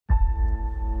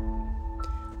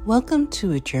Welcome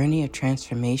to a journey of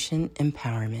transformation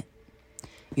empowerment.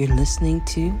 You're listening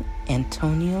to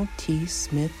Antonio T.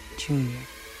 Smith Jr.,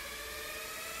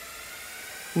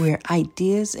 where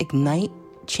ideas ignite,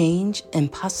 change,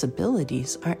 and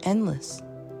possibilities are endless.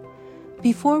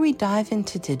 Before we dive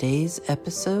into today's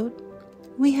episode,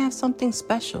 we have something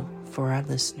special for our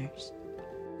listeners.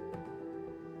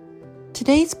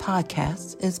 Today's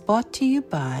podcast is brought to you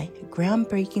by a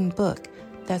groundbreaking book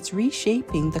that's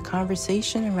reshaping the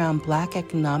conversation around Black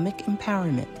economic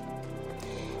empowerment.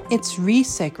 It's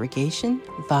Resegregation,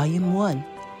 Volume 1,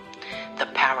 The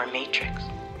Power Matrix,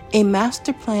 a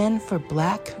master plan for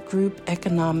Black group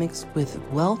economics with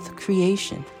wealth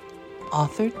creation,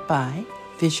 authored by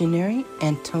visionary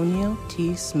Antonio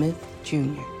T. Smith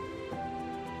Jr.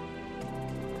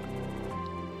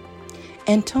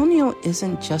 Antonio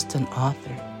isn't just an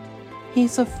author.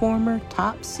 He's a former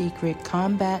top-secret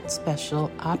Combat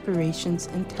Special Operations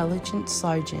Intelligence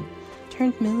Sergeant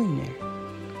turned millionaire.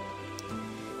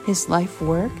 His life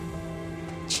work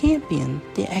championed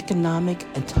the economic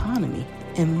autonomy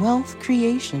and wealth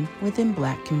creation within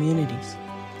Black communities.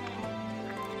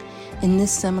 In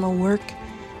this seminal work,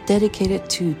 dedicated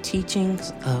to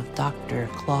teachings of Dr.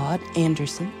 Claude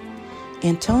Anderson,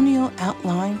 Antonio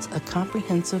outlines a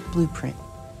comprehensive blueprint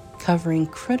covering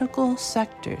critical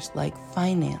sectors like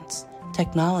finance,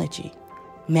 technology,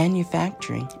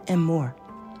 manufacturing, and more.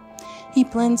 He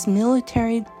blends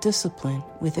military discipline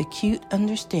with acute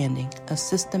understanding of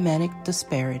systematic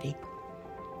disparity.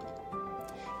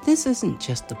 This isn't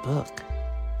just a book.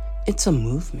 It's a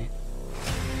movement,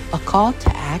 a call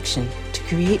to action to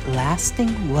create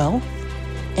lasting wealth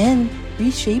and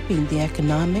reshaping the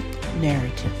economic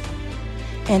narrative.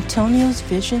 Antonio's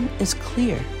vision is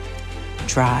clear.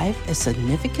 Drive a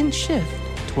significant shift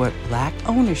toward Black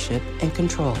ownership and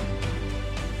control.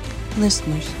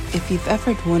 Listeners, if you've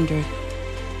ever wondered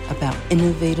about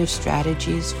innovative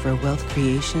strategies for wealth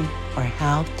creation or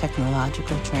how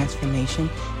technological transformation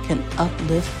can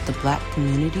uplift the Black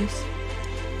communities,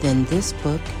 then this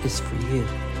book is for you.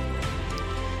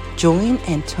 Join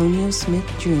Antonio Smith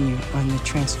Jr. on the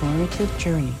transformative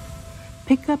journey.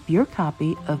 Pick up your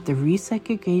copy of the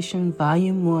Resegregation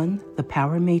Volume 1, The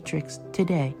Power Matrix,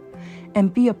 today,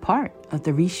 and be a part of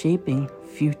the reshaping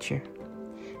future.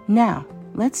 Now,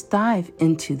 let's dive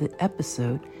into the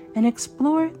episode and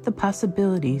explore the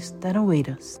possibilities that await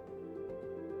us.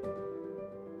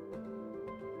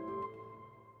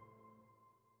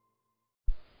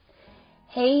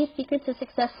 Hey, Secrets of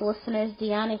Success listeners,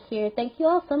 Deanna here. Thank you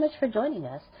all so much for joining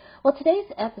us. Well, today's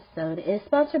episode is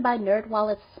sponsored by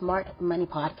NerdWallet's Smart Money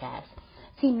Podcast.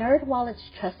 See, NerdWallet's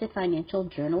trusted financial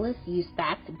journalists use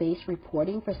fact-based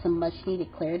reporting for some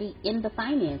much-needed clarity in the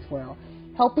finance world,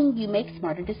 helping you make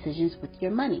smarter decisions with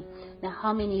your money. Now,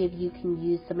 how many of you can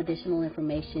use some additional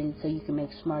information so you can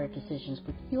make smarter decisions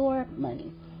with your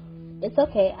money? It's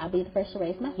okay. I'll be the first to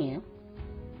raise my hand.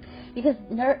 Because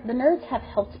the nerds have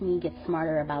helped me get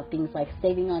smarter about things like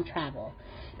saving on travel.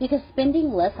 Because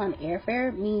spending less on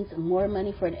airfare means more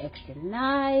money for an extra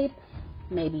night,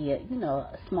 maybe a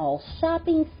small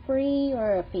shopping spree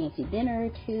or a fancy dinner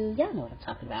or two. Y'all know what I'm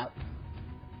talking about.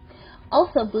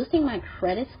 Also, boosting my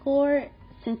credit score,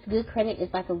 since good credit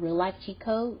is like a real life cheat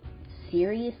code,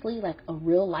 seriously, like a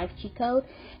real life cheat code.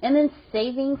 And then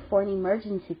saving for an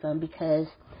emergency fund, because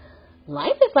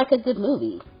life is like a good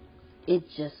movie. It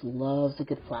just loves a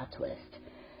good plot twist.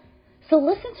 So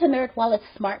listen to NerdWallet's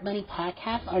Smart Money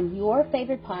Podcast on your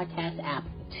favorite podcast app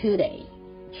today.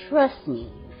 Trust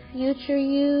me, future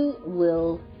you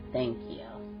will thank you.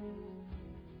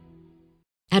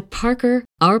 At Parker,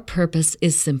 our purpose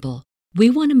is simple. We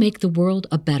want to make the world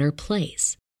a better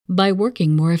place by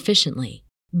working more efficiently,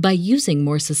 by using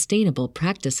more sustainable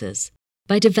practices,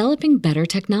 by developing better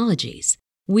technologies.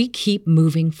 We keep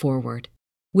moving forward.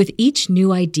 With each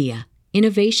new idea,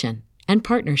 innovation, and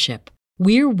partnership,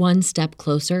 we're one step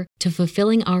closer to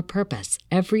fulfilling our purpose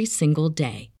every single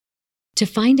day. To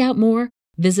find out more,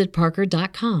 visit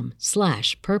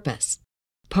parker.com/purpose.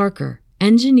 Parker,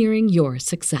 engineering your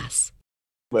success.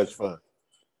 Much fun.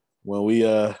 When we,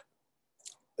 in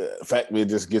fact, we'll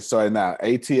just get started now.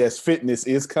 ATS Fitness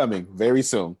is coming very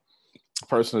soon.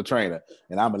 Personal trainer.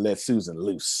 And I'm going to let Susan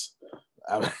loose.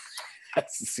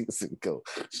 She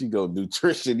go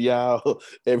nutrition, y'all.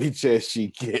 Every chance she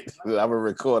get, I'm gonna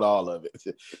record all of it.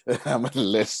 I'm gonna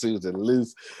let Susan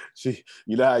loose.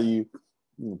 You know how you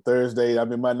Thursday,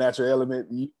 I'm in my natural element.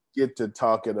 You get to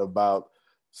talking about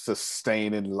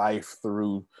sustaining life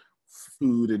through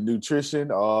food and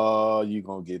nutrition. Oh, you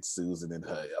gonna get Susan in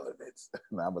her elements.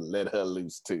 And I'm gonna let her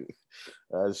loose too.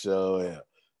 I sure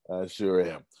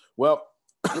am. Well,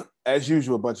 as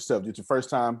usual, a bunch of stuff. It's your first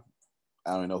time.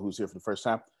 I don't even know who's here for the first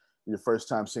time. Your first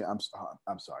time seeing.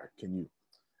 I'm sorry. Can you?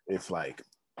 It's like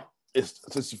this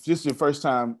is your first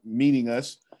time meeting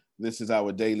us. This is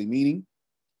our daily meeting,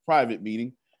 private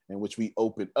meeting, in which we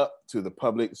open up to the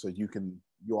public so you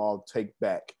all take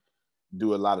back,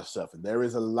 do a lot of stuff. And there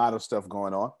is a lot of stuff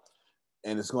going on,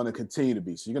 and it's going to continue to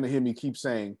be. So you're going to hear me keep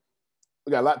saying,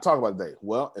 we got a lot to talk about today.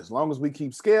 Well, as long as we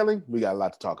keep scaling, we got a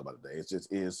lot to talk about today. It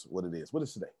just is what it is. What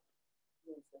is today?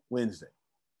 Wednesday.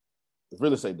 It's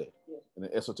real estate day. Yes. And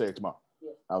the esoteric tomorrow.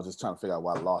 Yes. I was just trying to figure out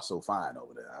why Law's so fine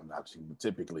over there. I'm not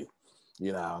typically, I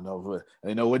don't know. I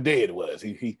didn't know what day it was.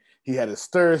 He had his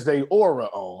Thursday aura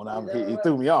on. He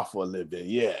threw me off for a little bit.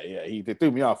 Yeah. He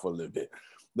threw me off for a little bit.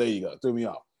 There you go. Threw me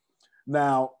off.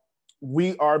 Now,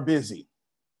 we are busy.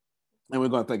 And we're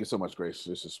going to thank you so much, Grace.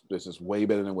 This is way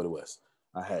better than what it was.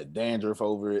 I had dandruff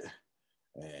over it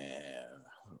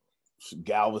and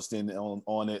Galveston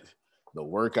on it. The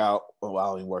workout, I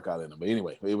don't even work out in them. But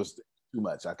anyway, it was too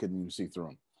much. I couldn't even see through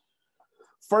them.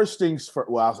 First things first.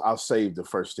 Well, I'll save the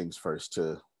first things first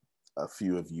to a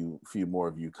few more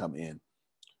of you come in.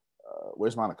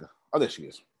 Where's Monica? Oh, there she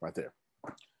is, right there.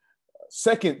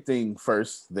 Second thing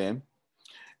first, then,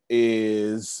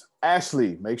 is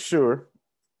Ashley. Make sure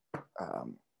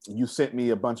you sent me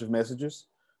a bunch of messages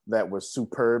that were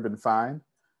superb and fine,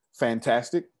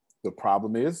 fantastic. The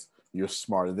problem is you're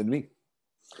smarter than me.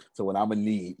 So what I'm gonna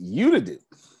need you to do,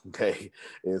 okay,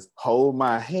 is hold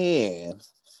my hand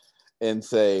and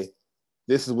say,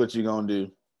 this is what you're gonna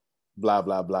do, blah,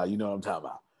 blah, blah. You know what I'm talking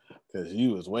about. Because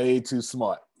you was way too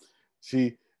smart.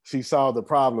 She saw the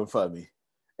problem for me,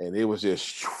 and it was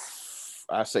just,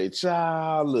 I say,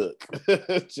 child, look,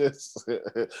 just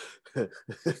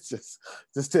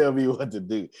tell me what to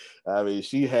do. I mean,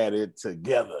 she had it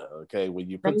together. Okay, when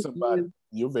you put somebody,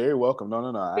 you're very welcome.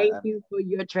 No. Thank you for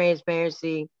your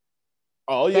transparency.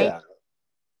 Oh yeah,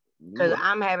 because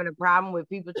I'm having a problem with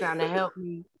people trying to help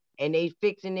me and they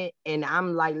fixing it, and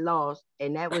I'm like lost.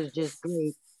 And that was just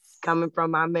great coming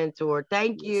from my mentor.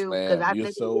 Thank you, because I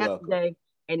said so it yesterday,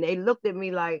 and they looked at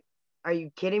me like, "Are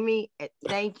you kidding me?"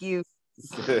 Thank you.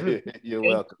 You're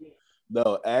welcome.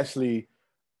 No, Ashley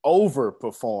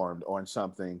overperformed on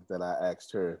something that I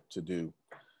asked her to do,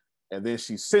 and then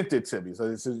she sent it to me.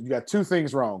 So you got two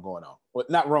things wrong going on. Well,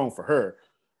 not wrong for her,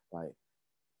 like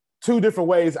two different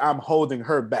ways I'm holding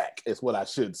her back is what I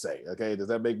should say. Okay, does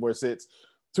that make more sense?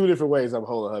 Two different ways I'm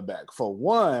holding her back. For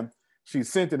one, she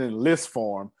sent it in list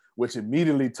form, which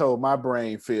immediately told my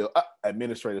brain, Phil,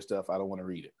 administrative stuff, I don't want to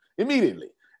read it. Immediately.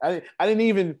 I didn't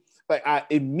even, I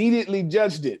immediately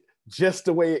judged it just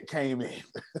the way it came in.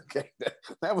 Okay,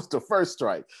 that was the first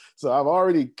strike. So I've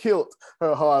already killed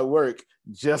her hard work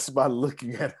just by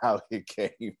looking at how it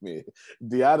came in.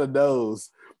 Deanna knows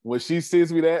when she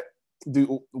sends me that,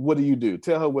 what do you do?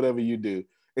 Tell her whatever you do.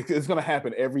 It's going to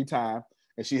happen every time,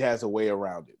 and she has a way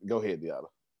around it. Go ahead, Deanna.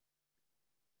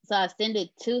 So I send it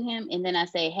to him, and then I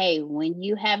say, hey, when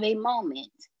you have a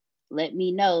moment, let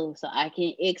me know so I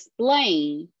can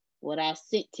explain what I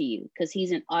sent to you, because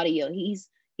he's an audio. He's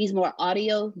more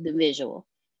audio than visual.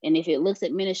 And if it looks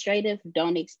administrative,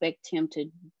 don't expect him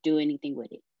to do anything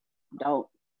with it. Don't.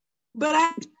 But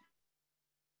I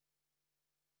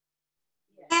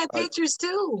had pictures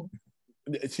too.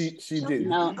 She did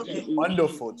a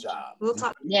wonderful job. We'll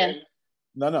talk. Yeah.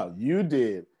 No, you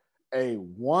did a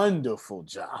wonderful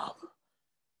job.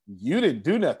 You didn't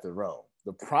do nothing wrong.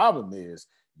 The problem is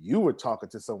you were talking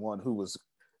to someone who was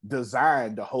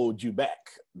designed to hold you back.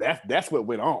 That's what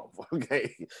went on.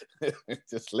 Okay.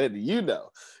 Just letting you know.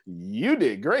 You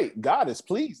did great. God is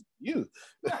pleased with you.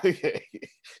 Okay.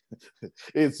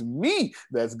 It's me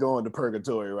that's going to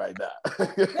purgatory right now.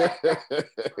 Send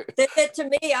it to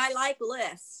me. I like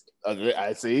lists.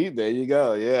 I see. There you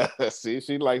go. Yeah. See,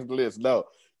 she likes the list. No,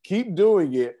 keep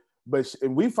doing it.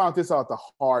 And we found this out the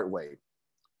hard way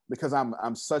because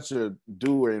I'm such a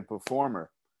doer and performer.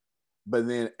 But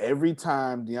then every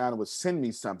time Deanna would send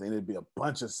me something, it'd be a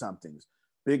bunch of somethings,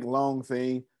 big, long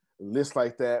thing, list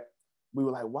like that. We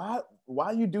were like,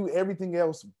 why you do everything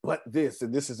else but this?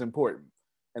 And this is important.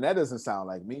 And that doesn't sound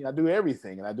like me. I do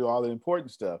everything and I do all the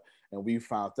important stuff. And we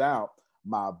found out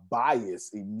my bias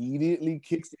immediately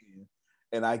kicks in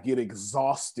and I get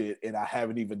exhausted and I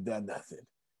haven't even done nothing.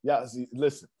 Yeah, see,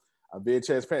 listen, I'm being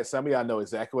transparent. Some of y'all know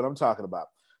exactly what I'm talking about.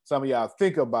 Some of y'all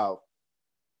think about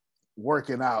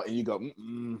working out and you go,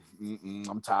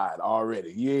 I'm tired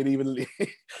already. You ain't even,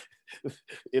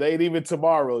 it ain't even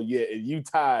tomorrow yet, and you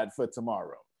tired for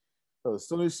tomorrow. So as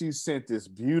soon as she sent this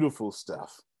beautiful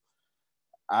stuff,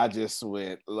 I just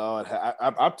went, Lord.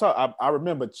 I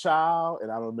remember child, and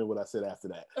I don't remember what I said after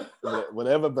that.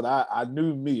 Whatever, but I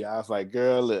knew me. I was like,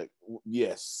 girl, look,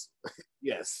 yes,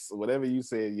 yes, whatever you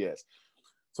said, yes.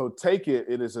 So take it.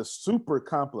 It is a super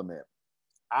compliment.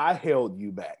 I held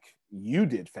you back. You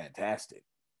did fantastic.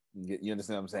 You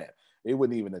understand what I'm saying? It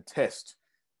wasn't even a test.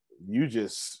 You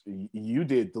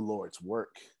did the Lord's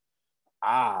work.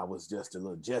 I was just a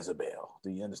little Jezebel. Do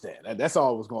you understand? That's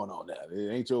all was going on there.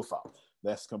 It ain't your fault.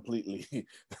 That's completely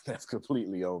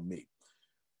on me.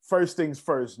 First things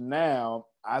first. Now,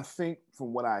 I think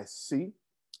from what I see,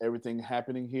 everything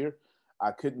happening here,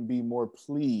 I couldn't be more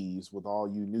pleased with all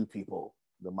you new people,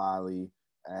 Damali,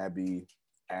 Abby,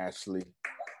 Ashley,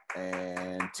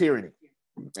 and Tyranny.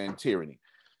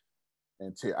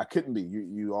 I couldn't be.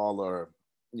 You all are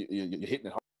you're hitting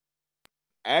it hard.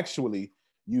 Actually,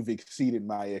 you've exceeded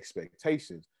my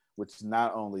expectations, which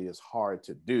not only is hard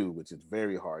to do, which is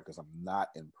very hard because I'm not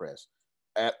impressed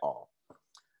at all,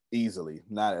 easily,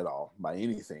 not at all by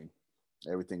anything.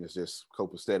 Everything is just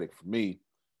copacetic for me.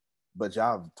 But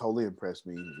y'all totally impressed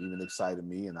me, even excited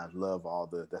me, and I love all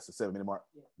that's the 7-minute mark.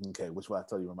 Okay, which one I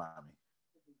tell you remind me?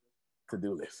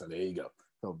 To-do list. So there you go.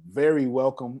 So very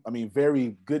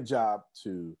good job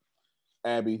to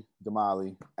Abby,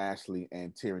 Damali, Ashley,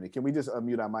 and Tyranny. Can we just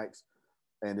unmute our mics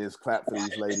and just clap for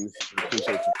these ladies?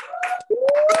 Appreciate you.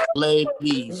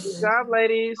 Ladies. Good job,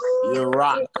 ladies. You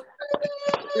rock.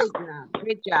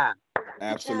 Great job.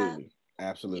 Absolutely.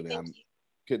 I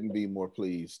couldn't be more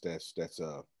pleased. I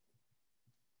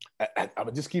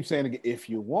would just keep saying again, if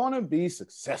you want to be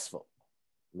successful,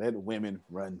 let women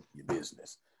run your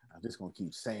business. I'm just going to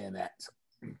keep saying that.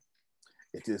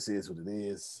 It just is what it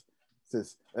is.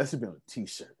 That should be on a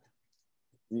t-shirt.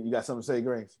 You got something to say,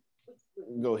 Grace?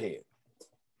 Go ahead.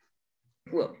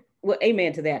 Well,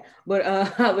 amen to that. But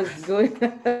I was just going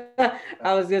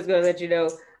to let you know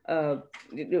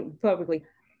publicly,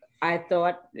 I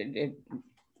thought,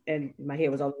 and my head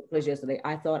was all over the place yesterday,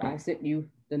 I thought I sent you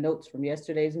the notes from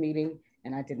yesterday's meeting,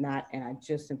 and I did not, and I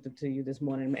just sent them to you this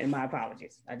morning, and my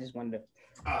apologies. I just wanted to...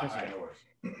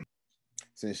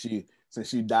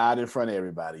 Since you died in front of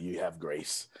everybody, you have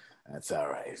grace. That's all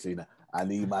right. See, I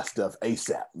need my stuff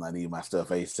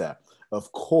ASAP.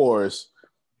 Of course,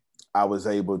 I was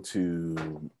able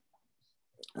to,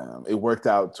 it worked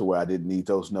out to where I didn't need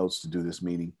those notes to do this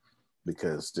meeting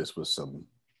because this was some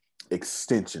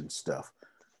extension stuff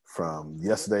from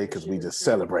yesterday because we just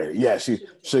celebrated. Yeah,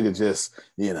 Sugar just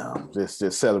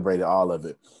celebrated all of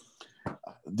it.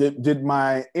 Did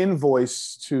my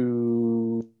invoice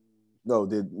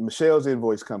did Michelle's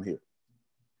invoice come here?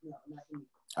 No, not to me.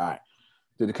 All right.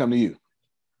 Did it come to you?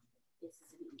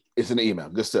 It's an email.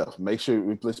 Good stuff. Make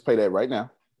sure let's pay that right now.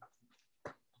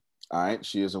 All right.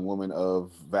 She is a woman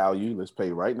of value. Let's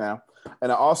pay right now.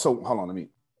 And I also, hold on,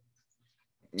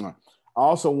 I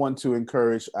also want to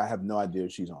encourage, I have no idea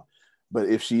if she's on, but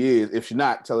if she's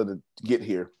not, tell her to get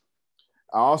here.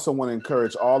 I also want to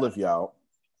encourage all of y'all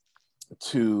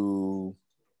Tyrell.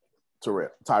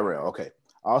 Okay.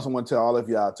 I also want to tell all of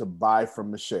y'all to buy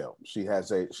from Michelle. She's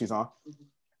on?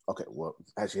 Okay, well,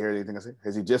 has she heard anything I said?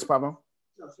 Has he just popped on?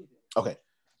 No, she did. Okay.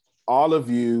 All of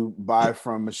you buy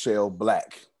from Michelle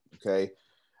Black, okay?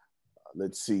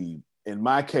 Let's see. In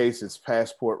my case, it's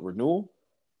passport renewal.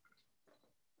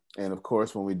 And of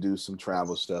course, when we do some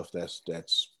travel stuff,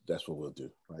 that's what we'll do,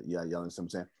 right? Yeah, y'all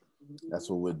understand what I'm saying? That's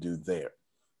what we'll do there.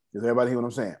 Does everybody hear what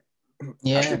I'm saying?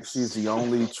 Yeah. I think she's the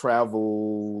only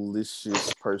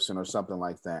travel-licious person or something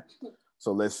like that.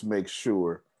 So let's make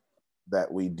sure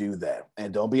that we do that.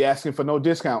 And don't be asking for no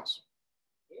discounts.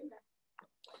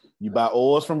 You buy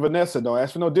oils from Vanessa, don't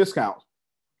ask for no discounts.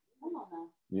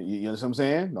 You understand what I'm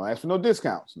saying? Don't ask for no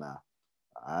discounts now.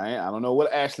 All right. I don't know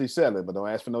what Ashley's selling, but don't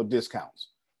ask for no discounts.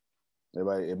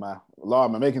 Everybody, am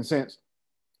I making sense?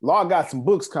 Law got some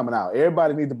books coming out.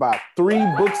 Everybody needs to buy 3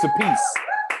 books a piece.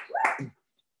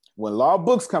 When Law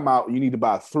books come out, you need to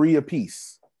buy 3 a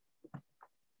piece.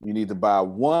 You need to buy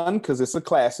 1 because it's a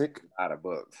classic. Out of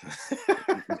books.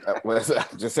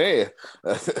 I'm just saying.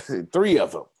 3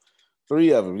 of them.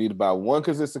 3 of them. You need to buy 1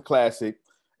 because it's a classic,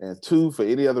 and 2 for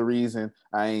any other reason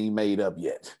I ain't made up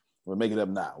yet. We'll make it up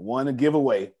now. 1 to give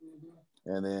away,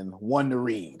 and then 1 to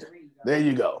read. There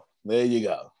you go. There you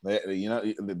go. There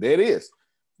it is.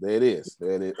 There it is.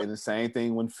 And the same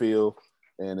thing when Phil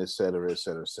and et cetera, et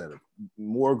cetera, et cetera.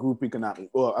 More group economics.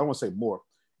 Well, I won't say more.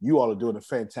 You all are doing a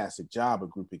fantastic job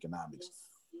of group economics.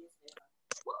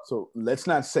 So let's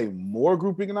not say more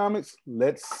group economics.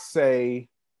 Let's say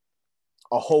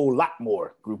a whole lot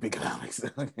more group economics.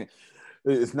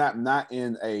 It's not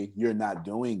in a you're not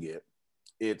doing it.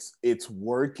 It's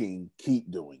working. Keep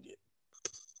doing it.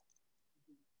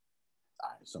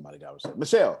 somebody got to say.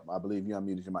 Michelle, I believe you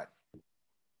unmuted your mic.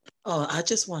 Oh, I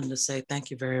just wanted to say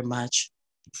thank you very much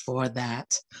for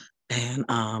that. And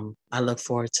I look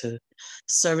forward to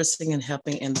servicing and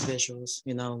helping individuals,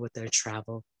 with their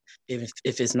travel, if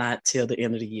it's not till the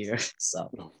end of the year. So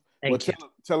thank you.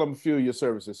 Tell them a few of your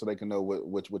services so they can know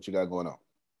what you got going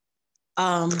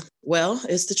on. Well,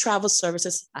 it's the travel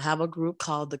services. I have a group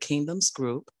called the Kingdoms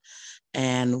Group.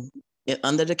 And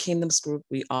under the Kingdoms Group,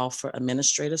 we offer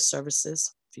administrative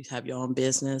services. If you have your own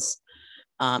business,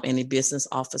 any business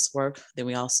office work. Then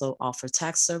we also offer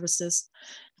tax services.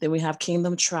 Then we have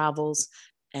Kingdom Travels.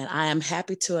 And I am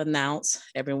happy to announce,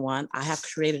 everyone, I have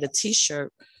created a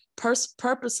t-shirt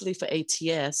purposely for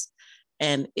ATS.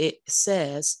 And it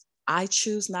says, I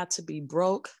choose not to be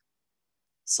broke.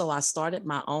 So I started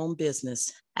my own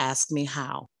business. Ask me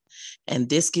how. And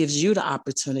this gives you the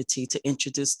opportunity to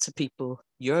introduce to people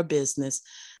your business,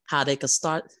 how they can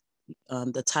start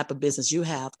the type of business you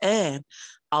have, and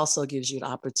also gives you the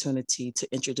opportunity to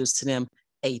introduce to them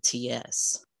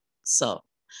ATS. So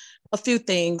a few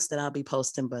things that I'll be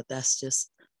posting, but that's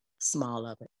just small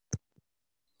of it.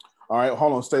 All right,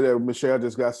 hold on, stay there. Michelle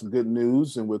just got some good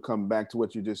news, and we'll come back to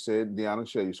what you just said. Deanna,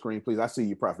 share your screen, please. I see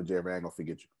you, Prophet Jerry. I ain't gonna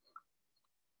forget you.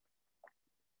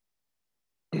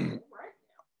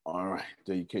 All right,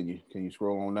 can you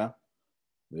scroll on now?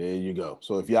 There you go.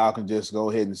 So if y'all can just go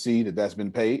ahead and see that that's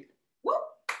been paid.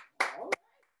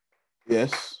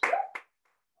 Yes.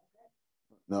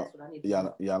 No,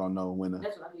 y'all don't know when.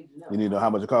 That's what I need to know. You need to know how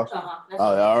much it costs?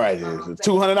 All right. It's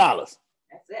 $200. That's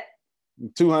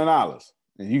it. $200.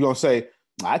 And you're going to say,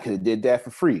 I could have did that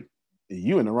for free.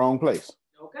 You in the wrong place.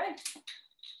 Okay.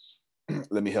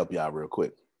 Let me help you out real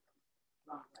quick.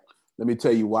 Let me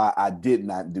tell you why I did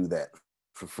not do that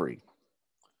for free.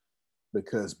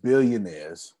 Because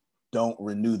billionaires don't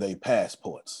renew their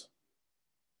passports.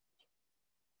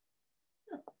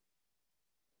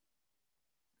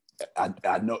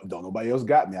 I know, don't nobody else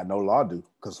got me. I know law do,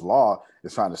 because law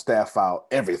is trying to staff out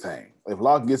everything. If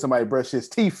law can get somebody to brush his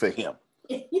teeth for him,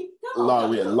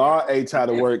 law ain't trying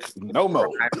to work no more.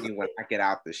 I mean, when I get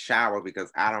out the shower,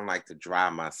 because I don't like to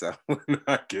dry myself when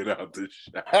I get out the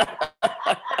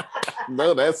shower.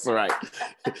 No, that's right.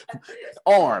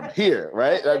 Arm here,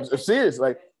 right? I'm serious.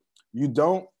 Like, you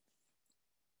don't.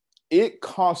 It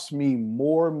costs me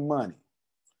more money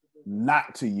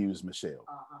not to use Michelle.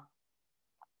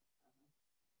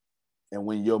 And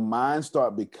when your mind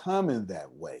start becoming that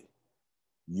way,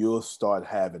 you'll start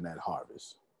having that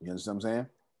harvest. You understand what I'm saying?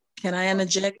 Can I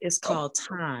interject? It's called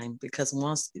time, because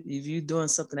once if you're doing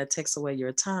something that takes away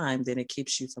your time, then it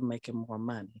keeps you from making more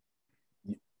money.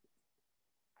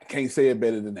 I can't say it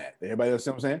better than that. Everybody else see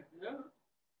what I'm saying? Yeah.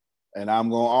 And I'm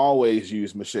going to always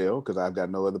use Michelle because I've got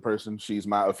no other person. She's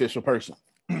my official person.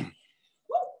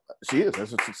 She is.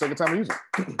 That's the second time I use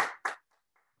it.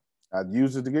 I'd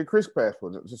use it to get Chris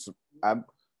passport.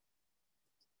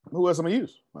 Who else am I going to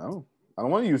use? I don't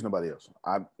want to use nobody else.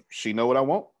 She know what I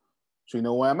want. She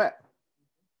know where I'm at.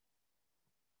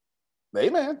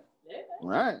 Amen. All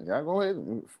right. Y'all go ahead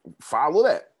and follow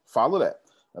that. Follow that.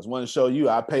 I just want to show you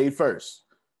I paid first.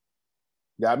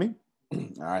 Got me? All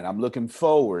right. I'm looking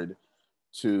forward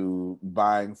to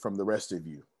buying from the rest of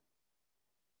you.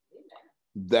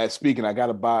 That speaking, I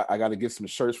gotta get some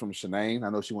shirts from Shanae. I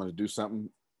know she wanted to do something.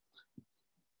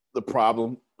 The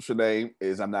problem, Shanae,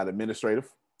 is I'm not administrative.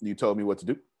 You told me what to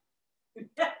do.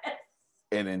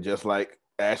 And then just like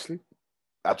Ashley,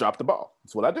 I dropped the ball.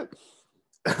 That's what I do.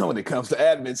 When it comes to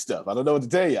admin stuff, I don't know what to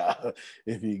tell y'all.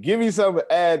 If you give me some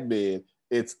admin,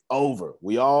 it's over.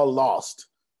 We all lost.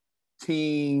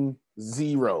 Team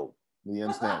 0. You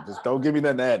understand? Just don't give me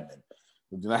nothing admin.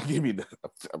 Do not give me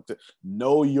that.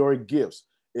 Know your gifts.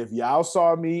 If y'all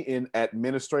saw me in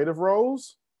administrative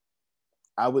roles,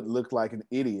 I would look like an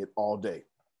idiot all day.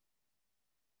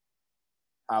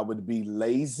 I would be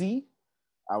lazy.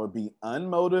 I would be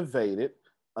unmotivated,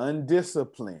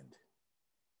 undisciplined.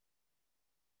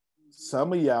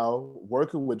 Some of y'all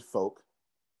working with folk,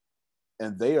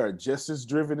 and they are just as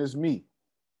driven as me,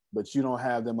 but you don't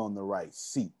have them on the right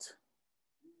seat.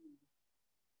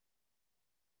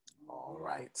 All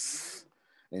right.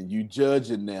 And you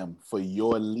judging them for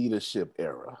your leadership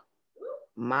era.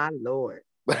 My Lord.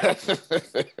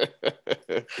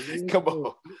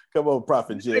 Come on,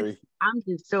 Prophet Jerry. I'm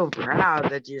just so proud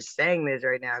that you're saying this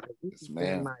right now, because this is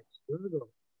my struggle.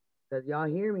 Because y'all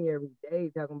hear me every day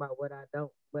talking about what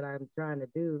I'm trying to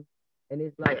do, and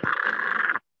it's like,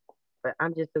 but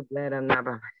I'm just so glad I'm not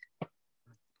by myself.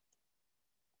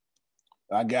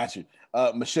 I got you.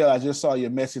 Michelle, I just saw your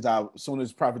message. As soon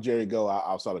as Prophet Jerry go,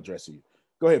 I'll start addressing you.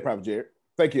 Go ahead, Prophet Jerry.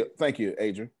 Thank you,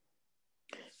 Adrian.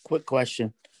 quick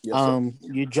question. Yes, sir.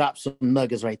 You dropped some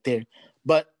nuggets right there.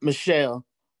 But Michelle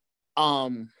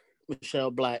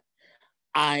Black,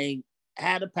 I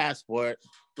had a passport,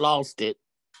 lost it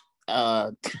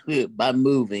by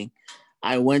moving.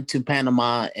 I went to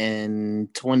Panama in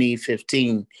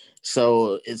 2015.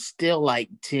 So it's still like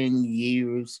 10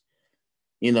 years.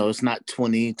 You know, it's not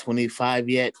 25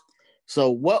 yet. So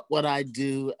what would I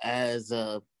do as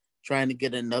trying to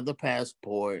get another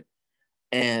passport?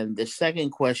 And the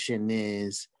second question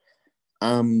is,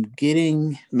 I'm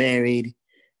getting married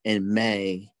in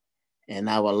May, and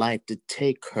I would like to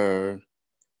take her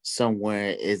somewhere.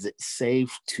 Is it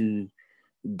safe to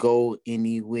go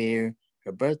anywhere?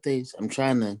 Her birthday's, I'm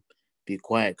trying to be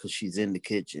quiet because she's in the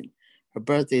kitchen. Her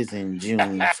birthday's in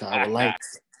June, so I would like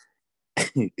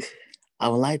I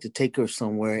would like to take her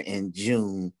somewhere in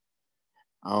June.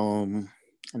 I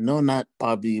know not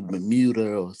probably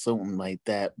Bermuda or something like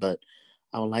that, but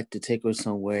I would like to take her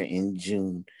somewhere in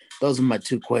June. Those are my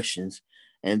two questions.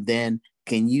 And then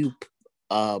can you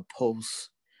post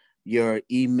your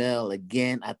email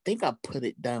again? I think I put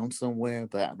it down somewhere,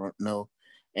 but I don't know.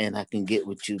 And I can get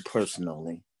with you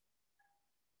personally.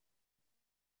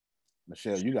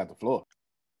 Michelle, you got the floor.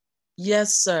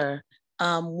 Yes, sir.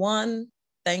 One,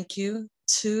 thank you.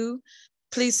 Two,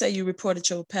 please say you reported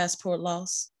your passport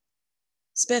loss,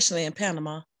 especially in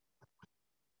Panama.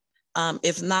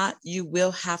 If not, you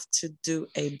will have to do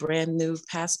a brand new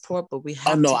passport, but we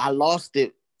have I lost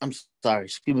it. I'm sorry,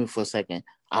 excuse me for a second.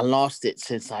 I lost it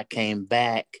since I came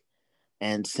back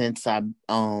and since I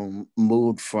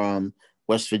moved from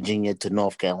West Virginia to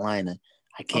North Carolina.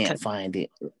 I can't find it.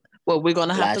 Well, we're going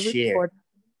to have to report.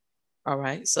 All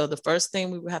right. So the first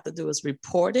thing we will have to do is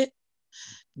report it.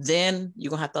 Then you're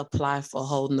going to have to apply for a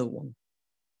whole new one.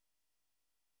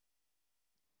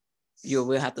 You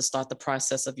will have to start the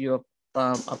process of your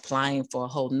applying for a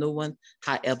whole new one.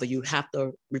 However, you have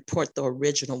to report the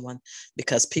original one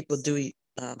because people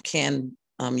can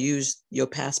use your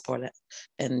passport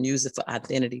and use it for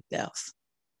identity theft,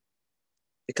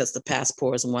 because the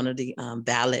passport is one of the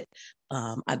valid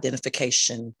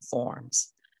identification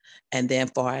forms. And then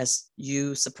far as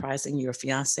you surprising your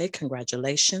fiance,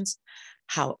 congratulations.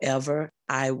 However,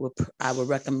 I would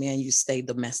recommend you stay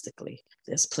domestically.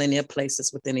 There's plenty of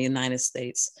places within the United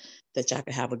States that y'all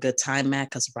can have a good time at,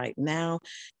 because right now,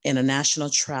 international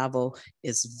travel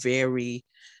is very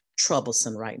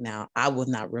troublesome right now. I would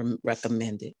not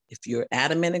recommend it. If you're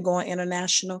adamant in going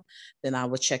international, then I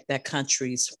would check that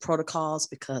country's protocols,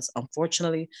 because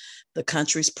unfortunately, the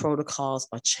country's protocols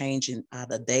are changing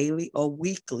either daily or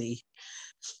weekly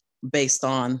based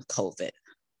on COVID.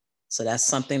 So that's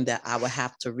something that I would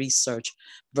have to research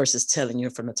versus telling you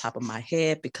from the top of my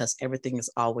head, because everything is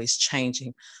always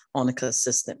changing on a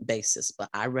consistent basis. But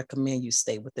I recommend you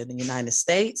stay within the United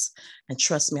States. And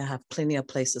trust me, I have plenty of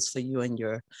places for you and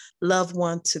your loved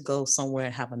one to go somewhere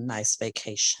and have a nice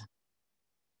vacation.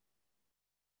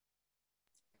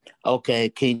 Okay,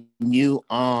 can you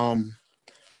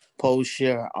post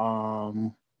your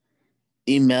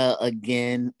email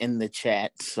again in the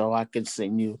chat so I can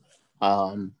send you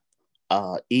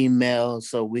email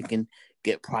so we can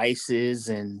get prices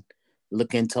and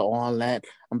look into all that?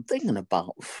 I'm thinking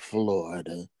about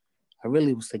Florida. I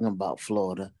really was thinking about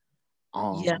Florida.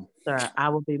 Yes, sir. I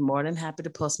will be more than happy to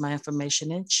post my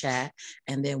information in chat,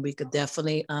 and then we could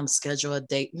definitely schedule a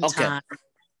date and time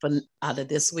for either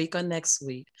this week or next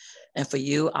week. And for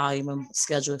you, I'll even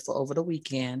schedule it for over the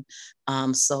weekend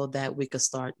so that we could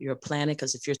start your planning,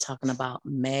 because if you're talking about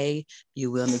May,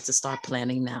 you will need to start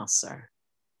planning now, sir.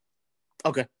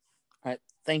 Okay. All right.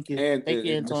 Thank you. Thank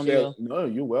you, Antonio. Michelle, no,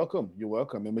 you're welcome. You're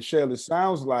welcome. And Michelle, it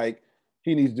sounds like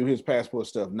he needs to do his passport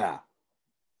stuff now.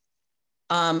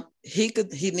 He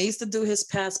needs to do his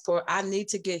passport. I need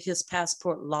to get his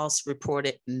passport loss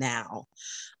reported now.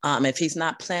 If he's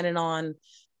not planning on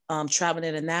traveling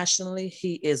internationally,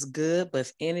 he is good. But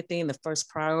if anything, the first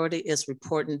priority is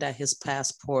reporting that his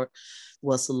passport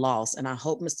was lost. And I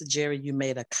hope, Mr. Jerry, you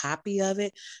made a copy of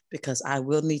it, because I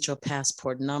will need your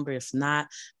passport number. If not,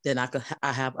 then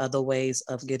I have other ways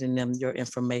of getting them your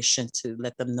information to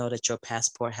let them know that your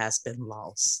passport has been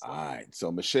lost. All right.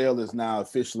 So Michelle is now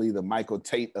officially the Michael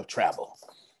Tate of travel.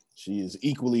 She is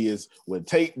equally as what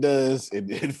Tate does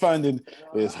in funding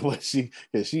is what she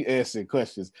answered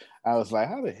questions. I was like,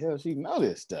 how the hell she know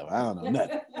this stuff? I don't know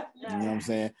nothing. You know what I'm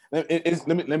saying?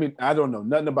 Let me. I don't know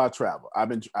nothing about travel.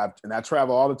 I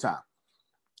travel all the time.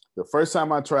 The first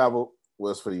time I traveled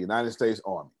was for the United States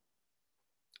Army,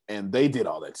 and they did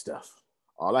all that stuff.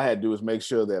 All I had to do was make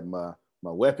sure that my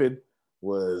weapon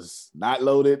was not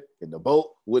loaded and the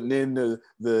bolt wasn't in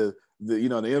the the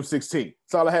M16.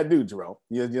 That's all I had to do, Jerome.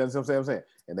 You know what I'm saying?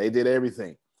 And they did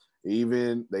everything.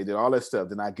 Even they did all that stuff.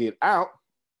 Then I get out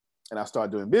and I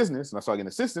start doing business and I start getting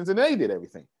assistants and they did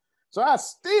everything. So I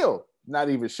still not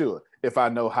even sure if I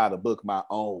know how to book my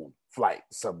own flight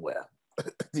somewhere.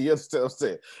 Do you understand what I'm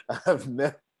saying? I've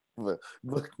never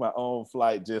booked my own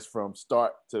flight just from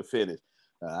start to finish.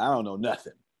 I don't know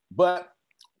nothing. But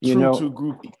to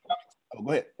group. Oh,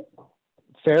 go ahead.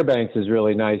 Fairbanks is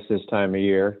really nice this time of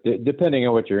year, depending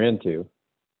on what you're into.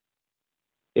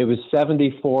 It was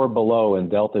 74 below in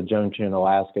Delta Junction,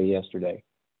 Alaska yesterday.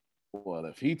 Well,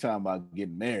 if he's talking about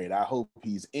getting married, I hope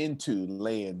he's into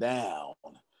laying down,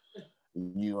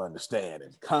 you understand,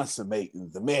 and consummating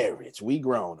the marriage. We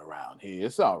grown around here.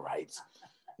 It's all right.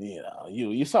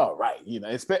 It's all right.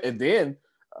 And then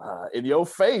in your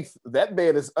faith, that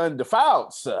bed is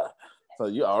undefiled, sir. So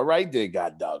you're all right there,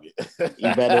 God dog it.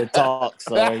 You better talk,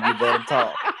 sir. You better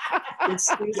talk.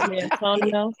 Excuse me,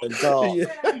 Antonio.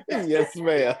 Yes,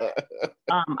 ma'am.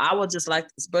 I would just like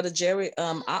this, Brother Jerry.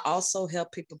 I also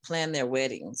help people plan their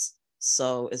weddings.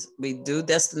 So we do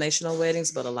destinational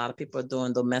weddings, but a lot of people are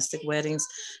doing domestic weddings.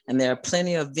 And there are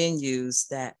plenty of venues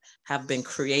that have been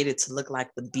created to look like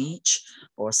the beach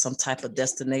or some type of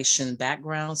destination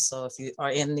background. So if you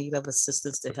are in need of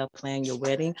assistance to help plan your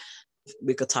wedding,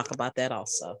 we could talk about that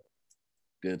also.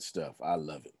 Good stuff. I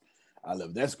love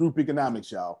it. That's group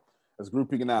economics, y'all. That's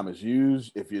group economics.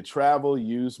 If you travel,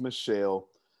 use Michelle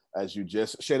as you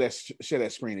just share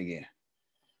that screen again.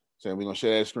 So we're gonna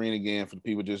share that screen again for the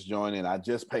people just joining. I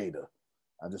just paid her.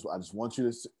 I just want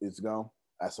you to, it's gone.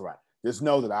 That's all right. Just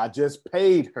know that I just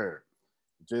paid her.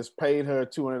 Just paid her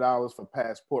 $200 for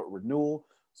passport renewal.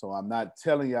 So I'm not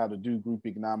telling y'all to do group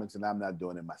economics and I'm not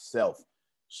doing it myself.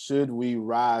 Should we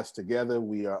rise together,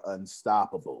 we are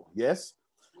unstoppable. Yes?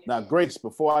 Now, Grace,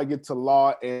 before I get to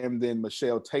Law and then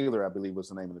Michelle Taylor, I believe was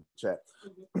the name of the chat,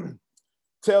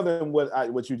 tell them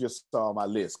what you just saw on my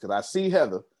list, because I see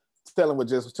Heather. Tell them what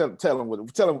you're fit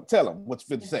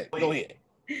to say. Go ahead.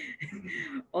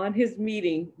 On his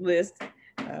meeting list,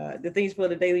 the things for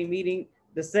the daily meeting,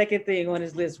 the second thing on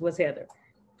his list was Heather.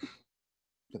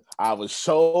 I was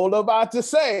sure about to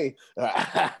say,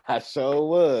 I sure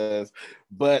was,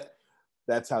 but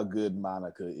that's how good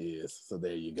Monica is. So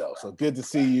there you go. So good to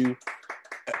see you,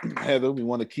 Heather. We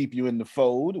want to keep you in the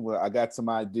fold. Well, I got some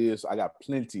ideas. I got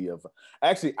plenty of.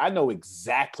 Actually, I know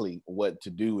exactly what to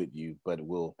do with you, but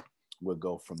we'll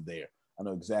go from there. I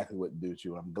know exactly what to do with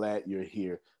you. I'm glad you're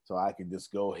here, so I can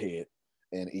just go ahead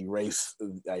and erase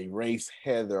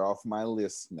Heather off my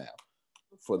list now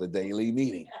for the daily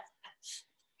meeting.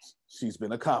 She's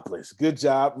been accomplished. Good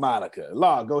job, Monica.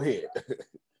 Law, go ahead.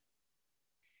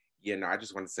 I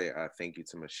just want to say thank you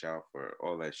to Michelle for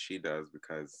all that she does,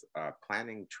 because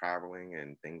planning, traveling,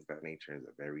 and things of that nature is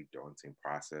a very daunting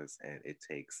process, and it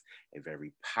takes a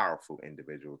very powerful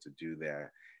individual to do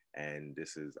that. And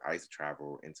I used to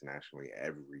travel internationally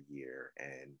every year,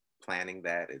 and planning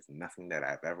that is nothing that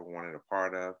I've ever wanted a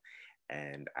part of,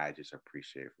 and I just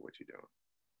appreciate for what you're doing.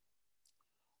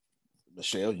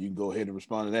 Michelle, you can go ahead and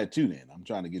respond to that too then. I'm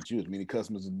trying to get you as many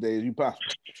customers a day as you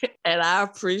possibly. And I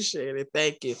appreciate it.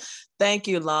 Thank you. Thank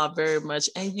you, Law, very much.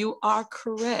 And you are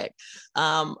correct.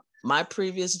 My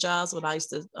previous jobs, when I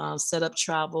used to set up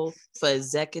travel for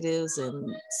executives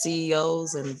and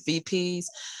CEOs and VPs,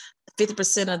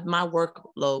 50% of my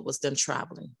workload was them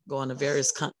traveling, going to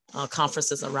various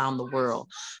conferences around the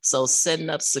world. So setting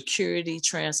up security,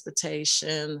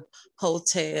 transportation,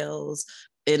 hotels,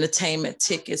 entertainment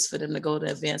tickets for them to go to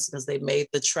events, because they made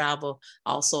the travel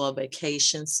also a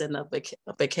vacation, setting up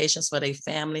vacations for their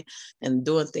family and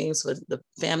doing things for the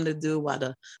family to do while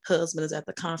the husband is at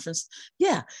the conference.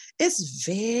 Yeah, it's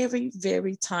very,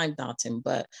 very time daunting,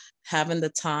 but having the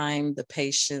time, the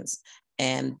patience,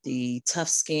 and the tough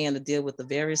skin to deal with the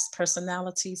various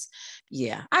personalities.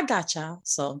 Yeah, I got y'all.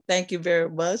 So thank you very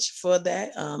much for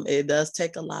that. It does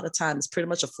take a lot of time. It's pretty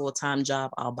much a full-time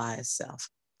job all by itself.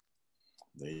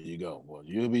 There you go. Well,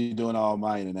 you'll be doing all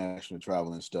my international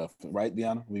travel and stuff, right,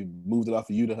 Deanna? We moved it off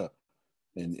of you to her,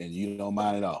 and you don't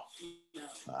mind at all.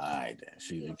 All right,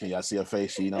 then. Can y'all see her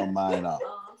face? She don't mind at all.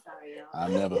 Oh, I'm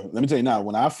sorry, y'all. Let me tell you now,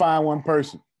 when I find one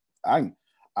person, I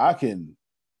can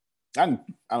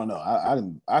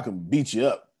beat you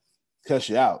up, cuss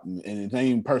you out, and it ain't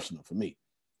even personal for me.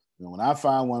 When I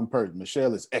find one person,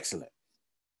 Michelle is excellent,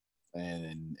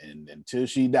 and until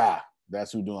she die,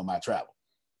 that's who doing my travel.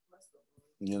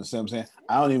 You understand what I'm saying?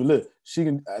 I don't even look.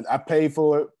 I paid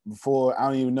for it before. I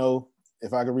don't even know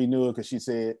if I can renew it, because she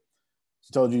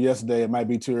told you yesterday it might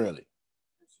be too early.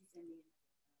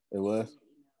 It was?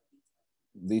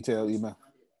 Detailed email?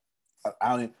 All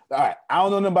right. I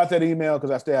don't know nothing about that email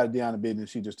because I stay out of Deanna's business.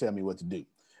 She just tell me what to do.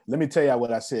 Let me tell y'all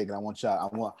what I said, and I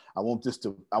want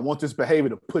this behavior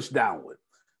to push downward.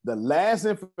 The last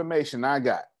information I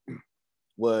got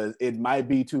was it might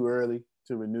be too early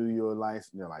to renew your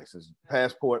license,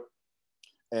 passport.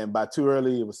 And by too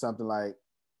early, it was something like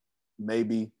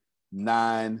maybe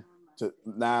 9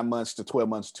 months to 12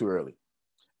 months too early.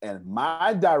 And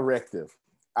my directive,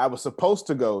 I was supposed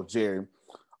to go, Jerry.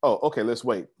 Oh, okay, let's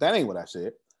wait. That ain't what I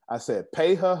said. I said,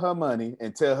 pay her money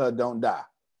and tell her don't die.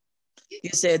 You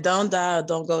said don't die or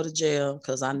don't go to jail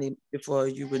because I need before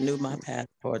you renew my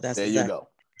passport. That's there you go.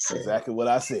 Exactly what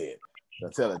I said.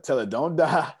 So tell her don't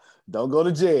die, don't go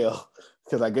to jail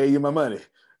because I gave you my money.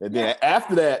 And then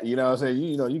after that, you know what I'm saying,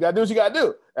 you gotta do what you gotta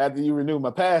do. After you renew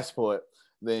my passport,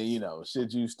 then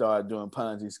should you start doing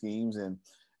Ponzi schemes and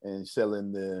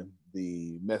selling the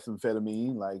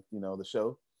methamphetamine, like the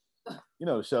show.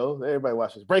 The show everybody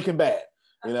watches Breaking Bad.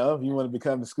 If you want to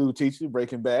become the school teacher,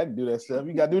 Breaking Bad, and do that stuff,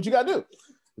 you got to do what you got to do.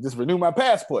 Just renew my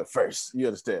passport first. You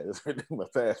understand? Just renew my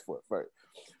passport first.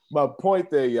 My point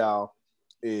there, y'all,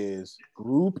 is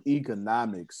group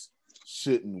economics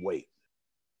shouldn't wait.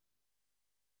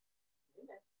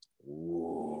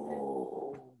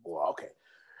 Ooh, okay.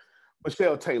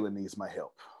 Michelle Taylor needs my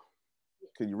help.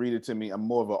 Can you read it to me? I'm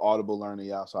more of an audible learner,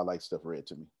 y'all, so I like stuff read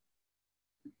to me.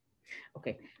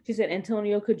 Okay. She said,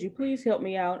 Antonio, could you please help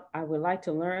me out? I would like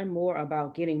to learn more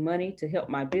about getting money to help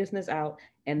my business out.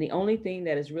 And the only thing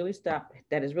that has really stopped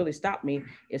me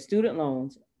is student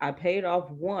loans. I paid off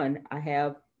one. I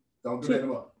have don't do that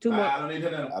anymore. Two more. I don't need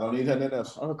her. I don't need her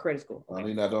else. Oh, her credit score. Okay.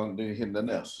 I don't need nothing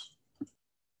else.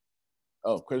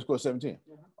 Oh, credit score 17.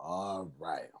 All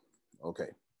right. Okay.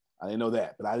 I didn't know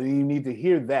that, but I didn't even need to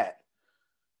hear that.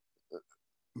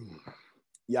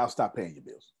 Y'all stop paying your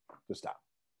bills. Just stop.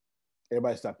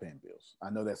 Everybody stop paying bills. I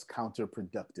know that's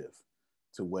counterproductive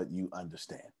to what you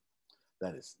understand.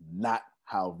 That is not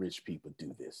how rich people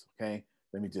do this, okay?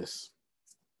 Let me just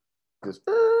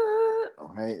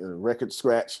okay, record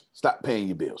scratch. Stop paying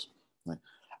your bills.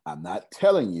 I'm not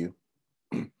telling you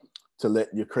to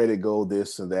let your credit go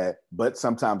this or that, but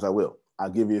sometimes I will. I'll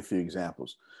give you a few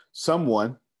examples.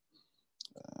 Someone,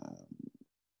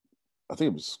 I think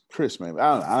it was Chris, maybe.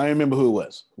 I don't remember who it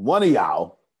was. One of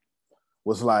y'all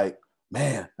was like,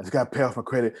 man, I just got to pay off my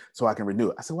credit so I can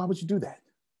renew it. I said, why would you do that?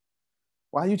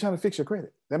 Why are you trying to fix your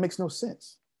credit? That makes no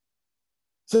sense.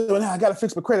 So now I got to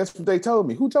fix my credit. That's what they told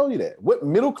me. Who told you that? What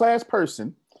middle-class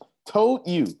person told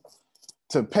you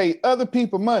to pay other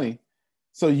people money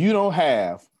so you don't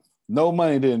have no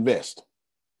money to invest?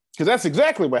 Because that's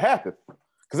exactly what happened.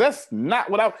 Because that's not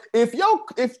what if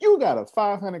you got a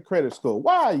 500 credit score,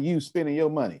 why are you spending your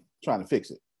money trying to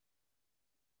fix it?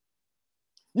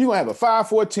 You're going to have a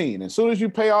 514. As soon as you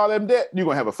pay all them debt, you're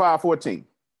going to have a 514.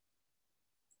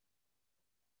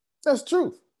 That's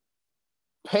truth.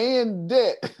 Paying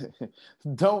debt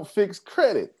don't fix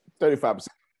credit, 35%.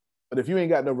 But if you ain't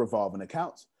got no revolving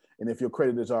accounts, and if your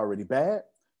credit is already bad,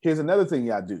 here's another thing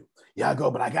y'all do. Y'all go,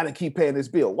 but I got to keep paying this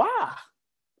bill. Why?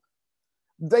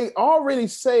 They already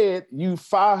said you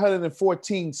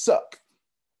 514 suck.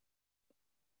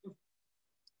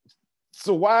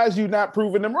 So why is you not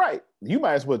proving them right? You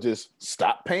might as well just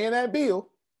stop paying that bill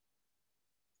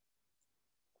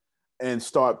and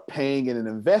start paying in an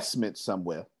investment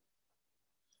somewhere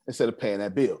instead of paying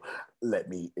that bill. Let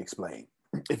me explain.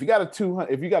 If you got a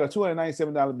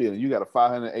 $297 bill and you got a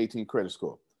 518 credit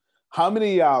score, how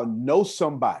many of y'all know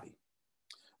somebody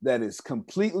that is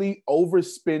completely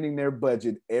overspending their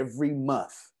budget every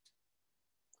month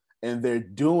and they're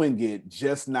doing it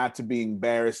just not to be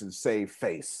embarrassed and save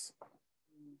face?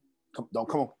 Come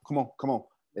on.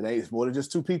 It's more than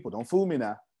just two people. Don't fool me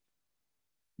now.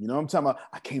 You know what I'm talking about?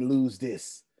 I can't lose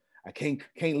this. I can't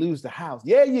lose the house.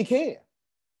 Yeah, you can.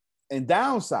 And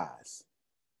downsize.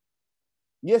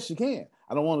 Yes, you can.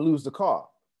 I don't want to lose the car.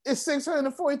 It's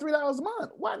 $643 a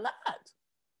month. Why not?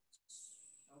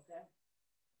 Okay.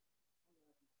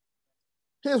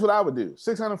 Here's what I would do.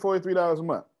 $643 a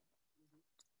month.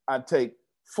 I'd take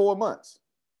 4 months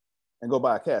and go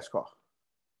buy a cash car.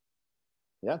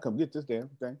 Yeah, come get this damn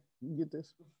thing. You can get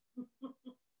this.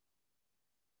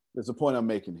 There's a point I'm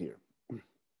making here.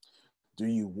 Do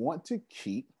you want to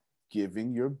keep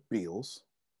giving your bills,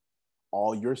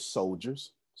 all your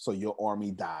soldiers, so your army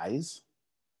dies?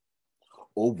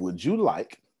 Or would you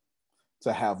like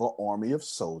to have an army of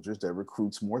soldiers that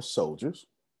recruits more soldiers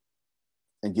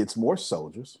and gets more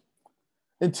soldiers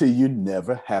until you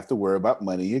never have to worry about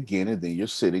money again, and then you're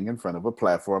sitting in front of a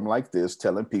platform like this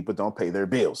telling people don't pay their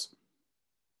bills?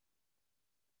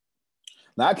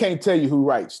 Now, I can't tell you who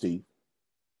right, Steve.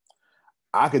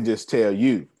 I could just tell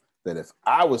you that if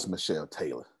I was Michelle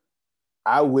Taylor,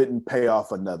 I wouldn't pay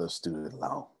off another student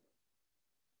loan.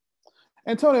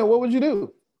 Antonio, what would you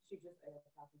do?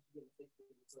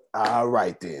 All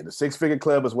right, then. The six-figure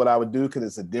club is what I would do because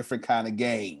it's a different kind of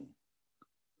game.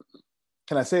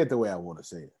 Can I say it the way I want to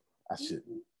say it? I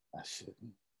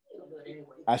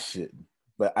shouldn't.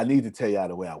 But I need to tell y'all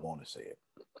the way I want to say it.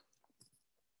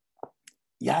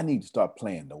 Y'all need to start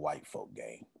playing the white folk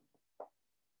game.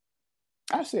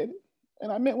 I said it,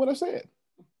 and I meant what I said.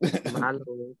 I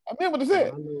meant what I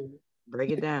said. Break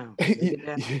it down.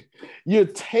 You're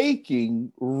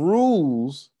taking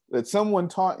rules that someone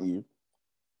taught you,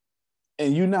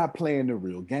 and you're not playing the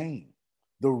real game.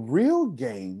 The real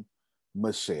game,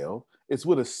 Michelle, is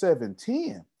with a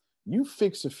 710. You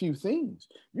fix a few things.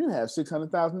 You have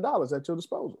 $600,000 at your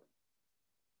disposal.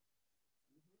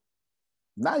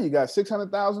 Now you got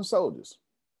 600,000 soldiers.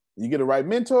 You get a right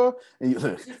mentor, and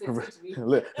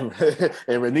look, and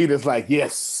Renita's like,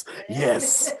 yes,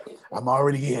 I'm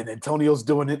already in. Antonio's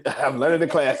doing it. I'm learning the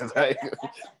classes. Right?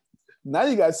 Now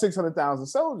you got 600,000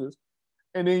 soldiers,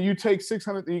 and then you take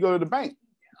 600. You go to the bank.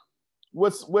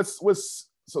 What's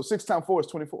so 6 times 4 is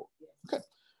 24. Okay,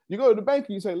 you go to the bank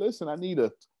and you say, listen, I need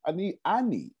a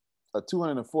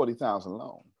 $240,000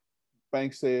 loan.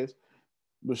 Bank says,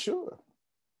 well, sure.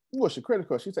 What's your credit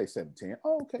card? She say 710.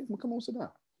 Oh, okay. Well, come on, sit down.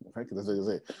 Okay, because that's what I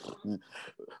say.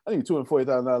 I need a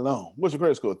 $240,000 loan. What's your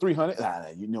credit score? 300.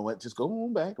 You know what? Just go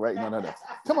on back, right? No.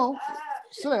 Come on,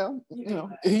 sit down. You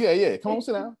know, yeah. Come on,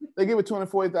 sit down. They give her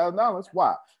 $240,000.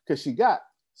 Why? Because she got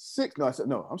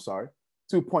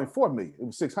 2.4 million. It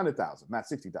was 600,000, not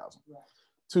 60,000.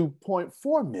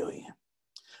 2.4 million.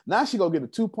 Now she go get a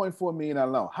 $2.4 million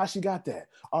loan. How she got that?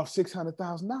 Off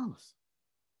 $600,000.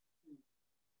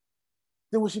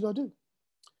 Then what she gonna do?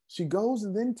 She goes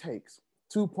and then takes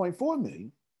 2.4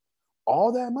 million,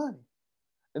 all that money,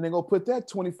 and then go put that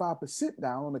 25%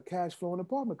 down on the cash flowing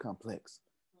apartment complex.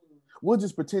 We'll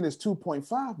just pretend it's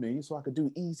 2.5 million so I could do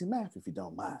easy math if you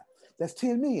don't mind. That's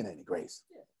 10 million, ain't it, Grace?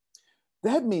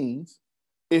 That means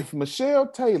if Michelle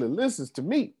Taylor listens to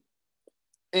me,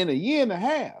 in a year and a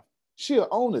half, she'll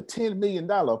own a $10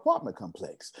 million apartment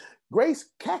complex. Grace,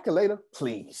 calculator,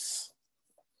 please.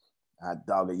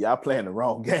 Dog it, y'all playing the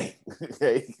wrong game.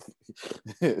 Okay?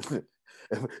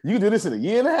 You do this in a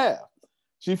year and a half.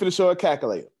 She finna show a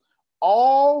calculator.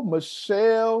 All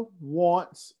Michelle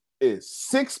wants is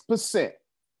 6%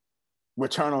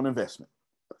 return on investment.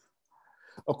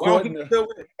 According to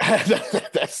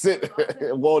that's it.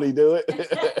 Won't he do it?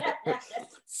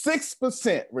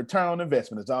 6% return on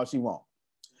investment is all she wants.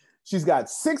 She's got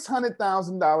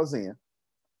 $600,000 in,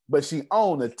 but she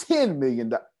owned a $10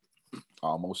 million.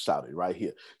 Almost shouted right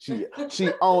here. She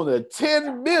owned a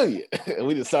 $10 million.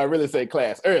 We just started real estate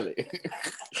class early.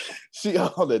 She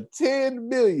owned a $10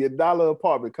 million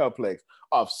apartment complex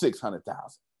off $600,000.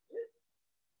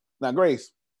 Now,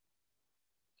 Grace,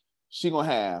 she gonna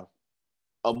have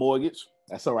a mortgage.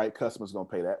 That's all right. Customers gonna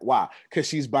pay that. Why? Because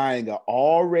she's buying an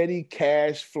already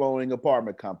cash flowing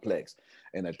apartment complex,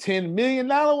 and a $10 million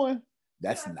one.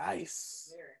 That's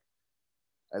nice.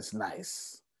 That's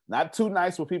nice. Not too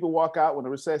nice when people walk out when the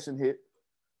recession hit,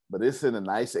 but it's in a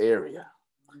nice area.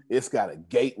 It's got a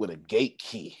gate with a gate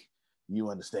key. You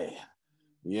understand?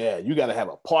 Yeah, you got to have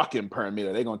a parking permit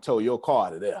or they're going to tow your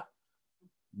car to there.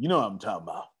 You know what I'm talking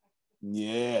about.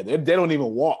 Yeah, they don't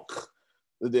even walk.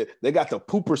 They got the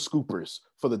pooper scoopers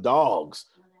for the dogs.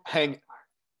 Hang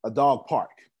a dog park.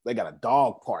 They got a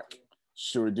dog park.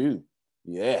 Sure do.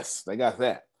 Yes, they got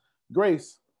that.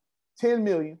 Grace, 10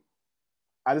 million.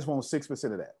 I just want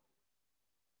 6% of that.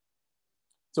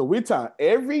 So we're talking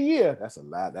every year. That's a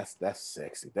lot. That's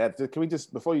sexy. Can we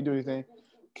just, before you do anything,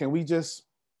 can we just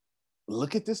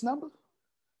look at this number?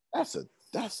 That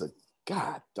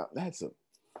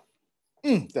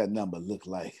number look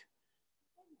like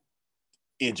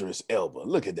Idris Elba.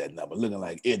 Look at that number, looking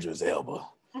like Idris Elba.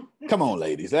 Come on,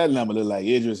 ladies. That number look like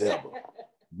Idris Elba.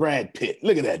 Brad Pitt.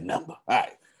 Look at that number. All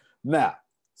right. Now,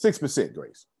 6%,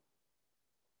 Grace.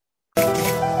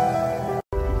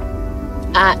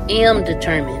 I am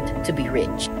determined to be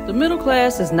rich. The middle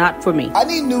class is not for me. I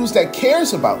need news that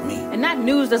cares about me. And not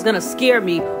news that's going to scare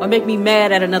me or make me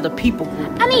mad at another people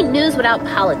group. I need news without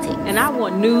politics. And I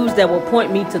want news that will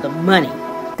point me to the money.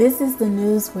 This is the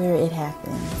news where it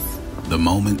happens. The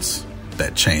moments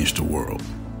that change the world.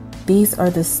 These are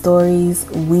the stories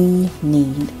we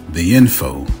need. The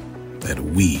info that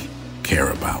we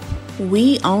care about.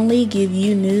 We only give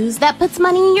you news that puts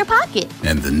money in your pocket.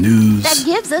 And the news that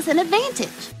gives us an advantage.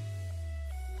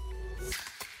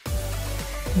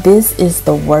 This is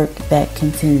the work that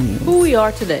continues. Who we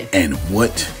are today. And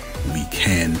what we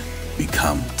can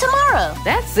become. Tomorrow.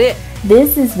 That's it.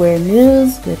 This is where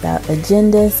news without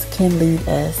agendas can lead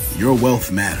us. Your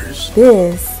wealth matters.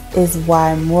 This is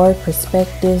why more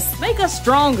perspectives make us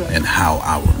stronger. And how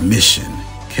our mission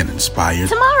can inspire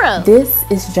tomorrow. This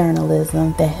is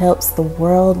journalism that helps the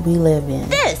world we live in.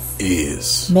 This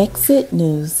is Mexit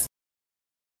News.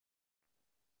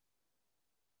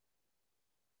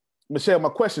 Michelle, my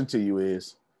question to you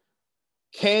is,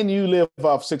 can you live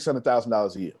off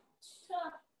 $600,000 a year?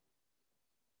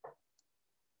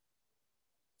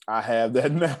 I have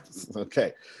that now.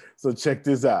 Okay, so check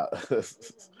this out.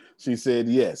 She said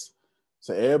yes.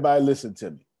 So everybody listen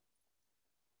to me.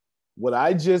 What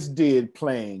I just did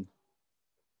playing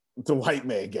the white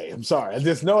man game, I'm sorry,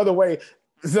 there's no other way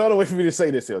for me to say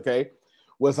this, okay,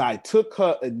 was I took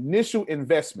her initial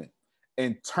investment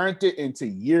and turned it into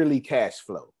yearly cash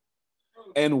flow.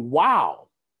 And wow,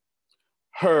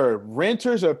 her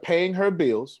renters are paying her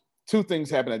bills. Two things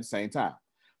happen at the same time.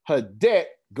 Her debt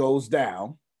goes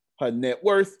down. Her net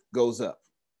worth goes up.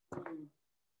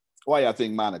 Why y'all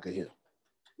think Monica here?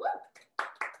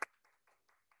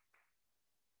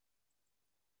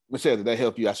 Michelle, did that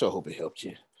help you? I sure hope it helped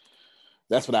you.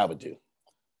 That's what I would do.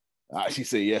 She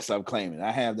said, yes, I'm claiming.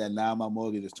 I have that now. My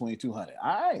mortgage is $2,200. All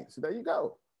right, so there you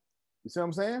go. You see what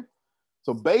I'm saying?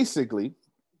 So basically,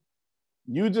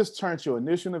 you just turned your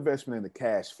initial investment into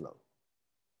cash flow.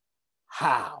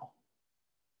 How?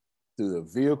 Through the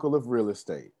vehicle of real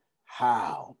estate.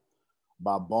 How?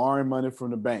 By borrowing money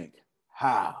from the bank.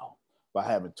 How? By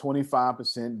having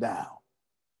 25% down.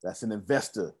 That's an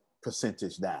investor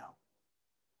percentage down.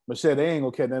 Michelle, they ain't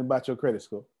gonna care nothing about your credit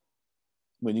score.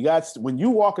 When you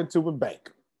walk into a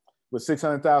bank with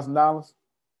 $600,000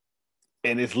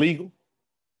 and it's legal,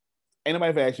 ain't nobody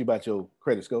ever ask you about your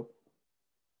credit score.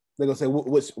 They're gonna say,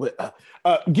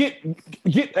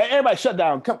 get everybody shut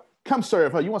down. Come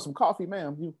serve her. You want some coffee,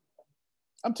 ma'am?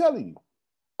 I'm telling you,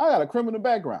 I got a criminal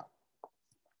background.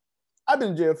 I've been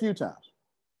in jail a few times.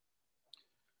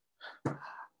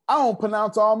 I don't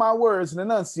pronounce all my words and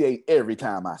enunciate every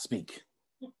time I speak.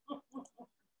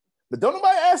 But don't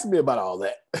nobody ask me about all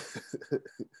that.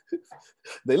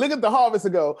 They look at the harvest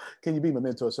and go, can you be my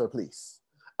mentor, sir, please?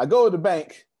 I go to the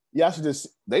bank. Y'all should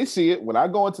they see it. When I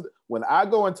go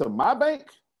into my bank,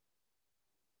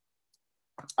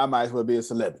 I might as well be a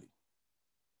celebrity.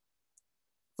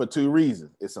 For two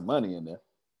reasons. It's some money in there.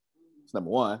 It's number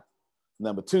one.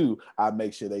 Number two, I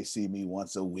make sure they see me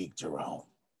once a week, Jerome.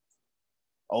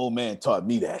 Old man taught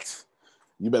me that.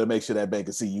 You better make sure that bank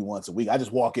can see you once a week. I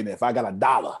just walk in there. If I got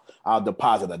 $1, I'll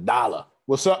deposit $1.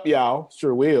 What's up, y'all?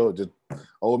 Sure will. Just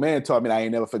old man taught me, I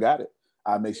ain't never forgot it.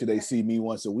 I make sure they see me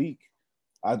once a week.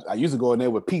 I used to go in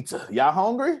there with pizza. Y'all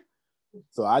hungry?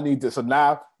 So I need to. So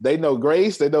now they know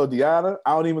Grace, they know Deanna.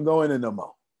 I don't even go in there no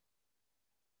more.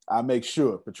 I make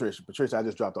sure, Patricia, I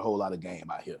just dropped a whole lot of game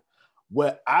out here.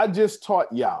 What I just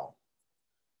taught y'all,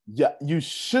 you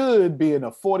should be in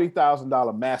a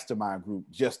 $40,000 mastermind group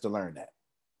just to learn that.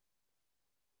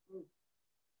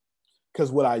 Because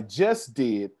what I just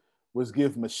did was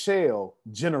give Michelle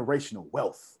generational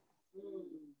wealth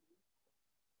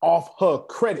off her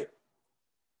credit.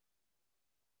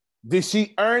 Did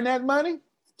she earn that money?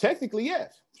 Technically,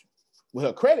 yes, with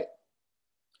her credit.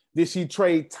 Did she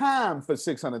trade time for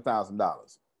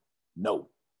 $600,000? No.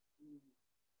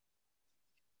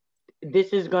 This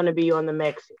is going to be on the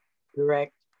Mexit,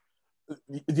 correct?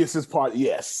 This is part,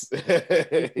 yes.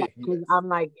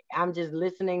 I'm just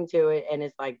listening to it, and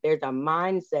it's like there's a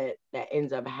mindset that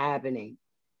ends up happening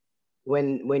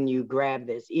when you grab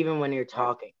this, even when you're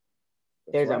talking.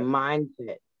 There's a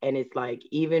mindset, and it's like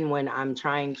even when I'm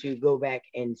trying to go back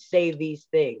and say these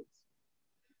things,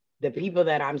 the people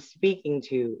that I'm speaking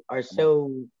to are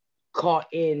so caught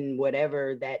in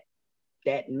whatever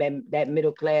that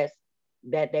middle class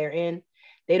that they're in,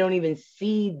 they don't even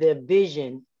see the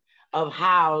vision of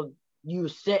how you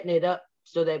setting it up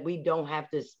so that we don't have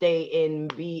to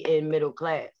be in middle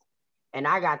class. And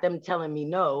I got them telling me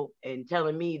no and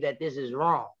telling me that this is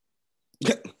wrong.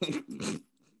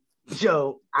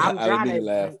 So I'm trying to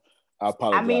laugh. I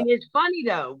apologize. I mean, it's funny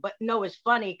though, but no, it's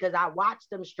funny because I watch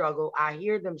them struggle, I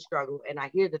hear them struggle, and I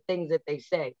hear the things that they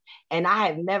say. And I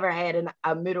have never had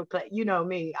a middle class, you know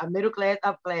me, a middle class,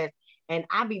 up class. And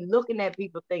I be looking at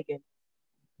people thinking,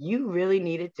 you really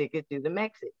need a ticket through the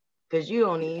Mexit because you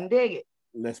don't even dig it.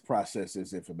 Let's process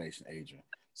this information, Adrian.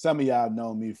 Some of y'all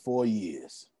know me 4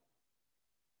 years.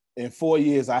 In 4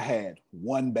 years, I had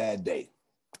one bad day.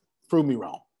 Prove me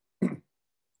wrong.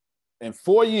 In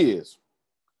 4 years,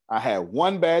 I had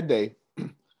one bad day.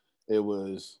 It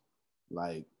was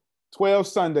like 12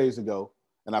 Sundays ago.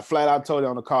 And I flat out told you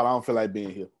on the call, I don't feel like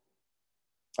being here.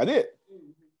 I did.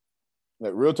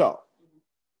 Like, real talk.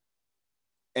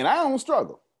 And I don't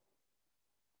struggle.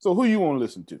 So who you want to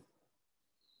listen to?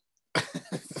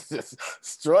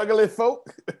 Struggling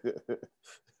folk?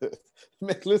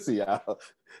 Man, listen, y'all.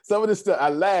 Some of this stuff, I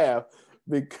laugh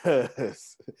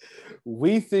because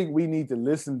we think we need to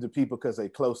listen to people because they're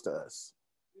close to us.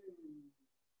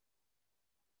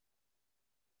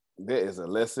 There is a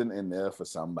lesson in there for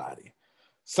somebody.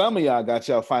 Some of y'all got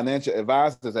your financial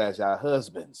advisors as your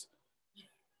husbands.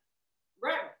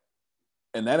 Right.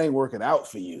 And that ain't working out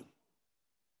for you.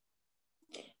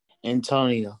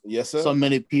 Antonio. Yes, sir. So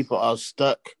many people are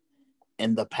stuck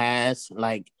in the past,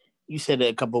 like you said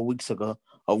it a couple of weeks ago,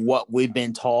 of what we've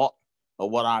been taught, or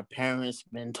what our parents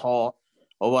been taught,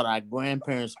 or what our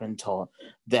grandparents been taught,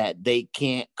 that they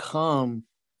can't come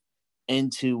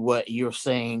into what you're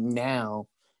saying now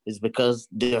is because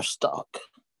they're stuck.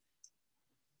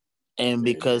 And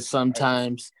because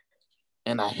sometimes,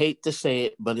 and I hate to say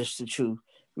it, but it's the truth,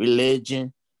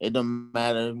 religion, it don't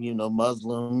matter,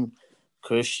 Muslim,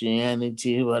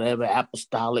 Christianity, whatever,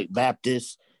 Apostolic,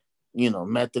 Baptist,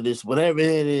 Methodist, whatever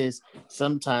it is,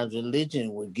 sometimes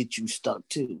religion will get you stuck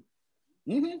too.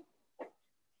 Mm-hmm.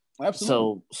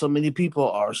 Absolutely. So many people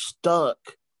are stuck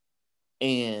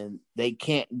and they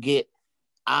can't get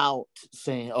out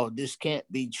saying, oh, this can't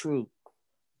be true.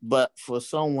 But for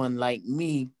someone like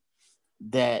me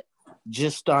that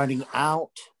just starting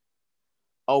out,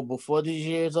 before this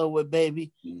year's over,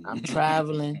 baby, I'm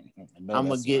traveling. I'm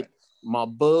gonna get my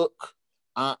book.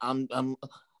 I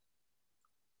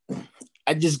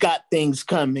just got things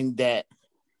coming that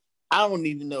I don't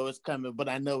even know it's coming, but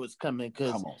I know it's coming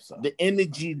because the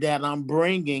energy that I'm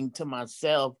bringing to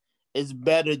myself is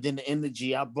better than the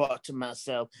energy I brought to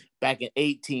myself back in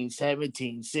 18,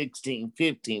 17, 16,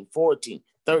 15, 14,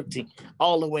 13,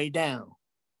 all the way down.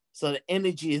 So the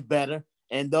energy is better.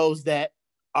 And those that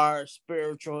are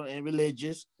spiritual and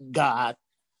religious, God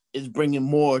is bringing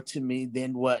more to me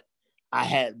than what I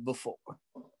had before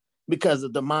because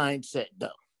of the mindset, though.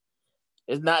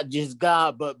 It's not just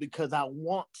God, but because I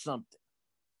want something.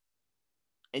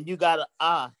 And you gotta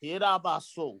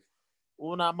hirabaso.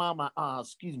 Una mama,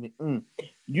 excuse me.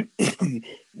 You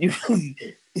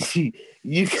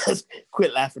guys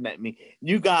quit laughing at me.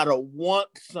 You gotta want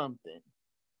something.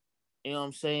 You know what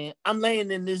I'm saying? I'm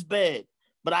laying in this bed,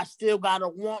 but I still gotta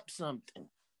want something.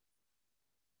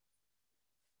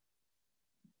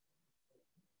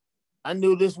 I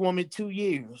knew this woman 2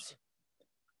 years,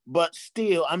 but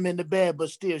still I'm in the bed, but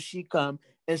still she come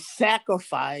and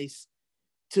sacrifice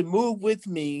to move with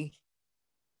me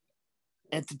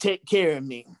and to take care of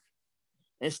me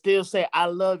and still say, I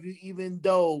love you, even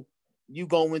though you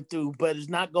going through, but it's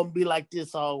not going to be like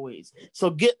this always. So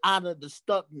get out of the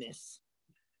stuckness.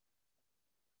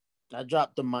 I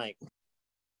dropped the mic.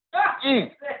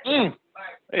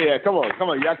 Yeah, come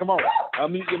on. Yeah, come on.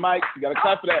 Unmute your mic. You got to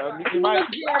clap for that. Unmute your mic.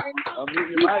 Unmute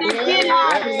your mic.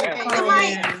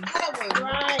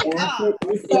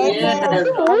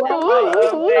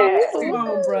 Come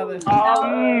on, brother.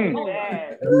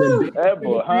 That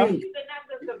boy, huh?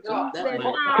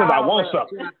 Because I want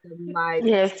something.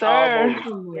 Yes, sir.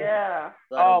 Yeah.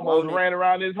 Almost ran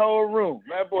around this whole room.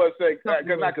 That boy said, not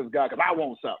because God, because I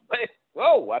want something.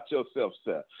 Whoa, watch yourself,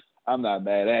 sir. I'm not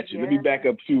mad at you. Let me back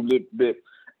up a few bit.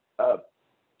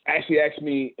 Actually asked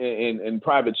me in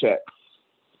private chat,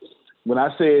 when I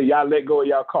said y'all let go of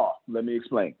y'all car, let me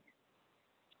explain.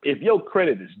 If your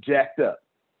credit is jacked up,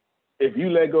 if you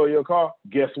let go of your car,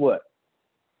 guess what?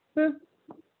 What's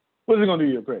it going to do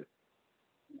to your credit?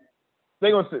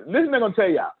 They're going to tell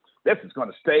y'all, this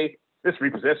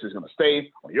repossession is going to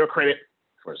stay on your credit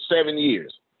for 7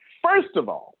 years. First of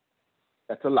all,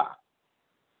 that's a lie.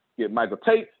 Get Michael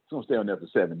Tate, it's going to stay on there for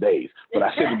 7 days. But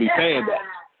I shouldn't be saying that.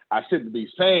 I shouldn't be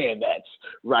saying that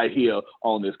right here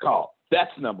on this call.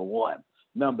 That's number one.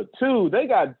 Number two, they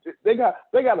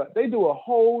do a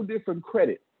whole different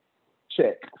credit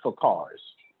check for cars.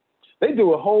 They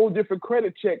do a whole different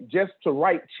credit check just to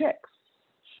write checks.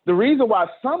 The reason why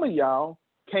some of y'all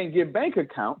can't get bank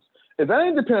accounts is that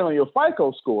ain't depending on your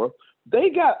FICO score. They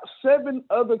got 7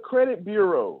 other credit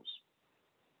bureaus.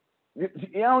 You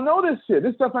don't know this shit.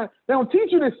 This stuff, they don't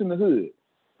teach you this in the hood.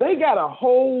 They got a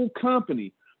whole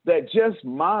company that just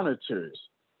monitors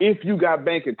if you got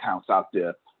bank accounts out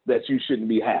there that you shouldn't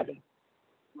be having.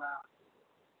 Wow.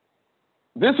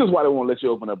 This is why they won't let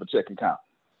you open up a checking account.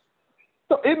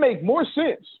 So it makes more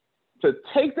sense to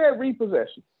take that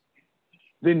repossession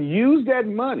than use that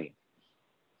money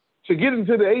to get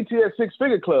into the ATS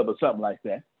six-figure club or something like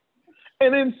that.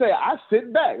 And then say, I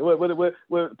sit back.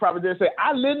 What Prophet did say,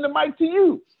 I lend the mic to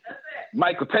you.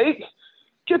 Michael Tate,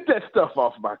 get that stuff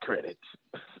off my credit.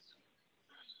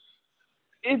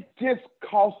 it just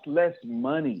costs less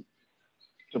money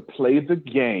to play the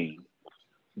game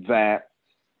that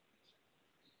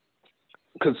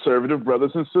conservative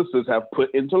brothers and sisters have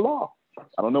put into law.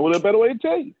 I don't know what a better way to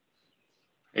tell you.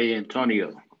 Hey,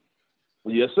 Antonio.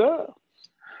 Yes, sir.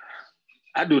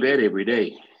 I do that every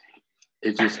day.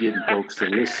 It's just getting folks to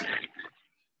listen.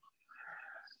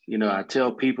 You know, I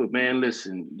tell people, man,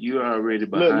 listen, you're already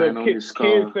behind on this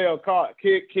car.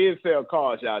 Kids sell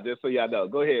cars, y'all, just so y'all know.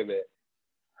 Go ahead, man.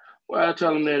 Well, I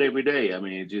tell them that every day. I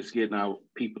mean, just getting our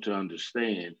people to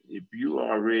understand. If you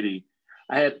already,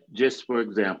 just for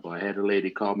example, I had a lady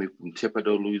call me from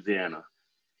Thibodaux, Louisiana.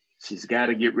 She's got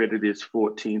to get rid of this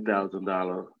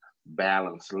 $14,000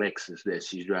 balance Lexus that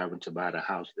she's driving to buy the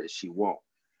house that she wants.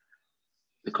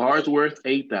 The car's worth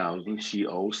 $8,000. She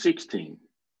owes $16,000.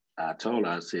 I told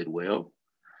her, I said, well,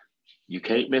 you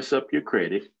can't mess up your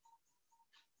credit.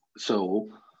 So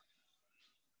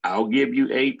I'll give you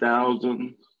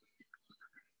 $8,000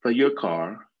 for your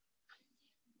car.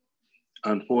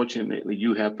 Unfortunately,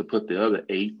 you have to put the other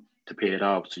 $8,000 to pay it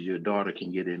off so your daughter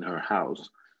can get in her house.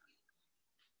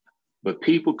 But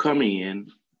people come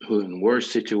in who are in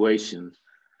worse situations,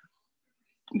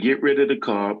 get rid of the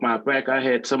car. Matter of fact, I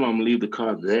had some of them leave the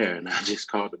car there, and I just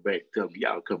called the bank, tell them,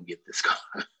 y'all come get this car.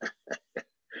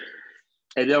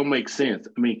 It don't make sense.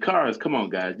 I mean, cars, come on,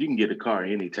 guys, you can get a car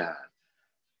anytime.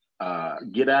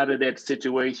 Get out of that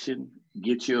situation,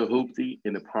 get you a hoopty,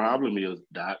 and the problem is,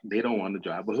 Doc, they don't want to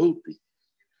drive a hoopty.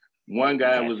 One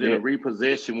guy was in a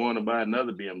repossession, wanting to buy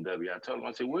another BMW. I told him,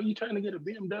 I said, where are you trying to get a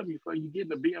BMW for? You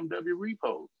getting a BMW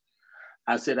repo?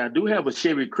 I said, I do have a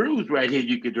Chevy Cruze right here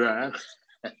you could drive.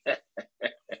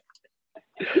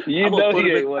 I'm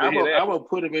gonna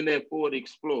put him in that Ford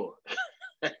Explorer.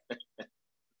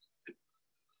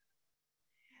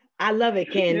 I love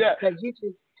it, Ken, because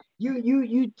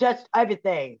you touched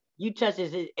everything. You touched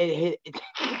his I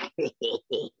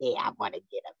want to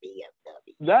get a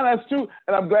BMW. No, that's true,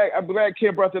 and I'm glad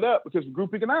Ken brought that up because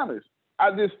group economics.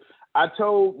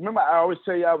 Remember I always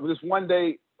tell you, this one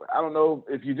day, I don't know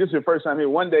if you just your first time here.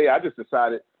 One day I just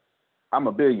decided I'm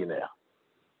a billionaire.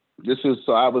 I don't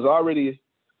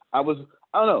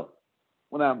know.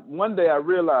 One day I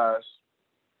realized,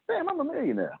 damn, I'm a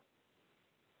millionaire.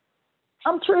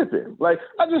 I'm tripping.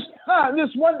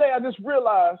 This one day I just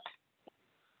realized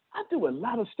I do a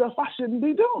lot of stuff I shouldn't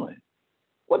be doing.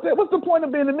 What's the point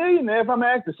of being a millionaire if I'm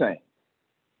acting the same?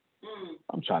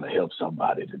 I'm trying to help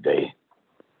somebody today.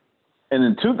 And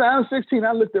in 2016,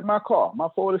 I looked at my car, my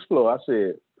Ford Explorer. I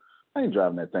said, I ain't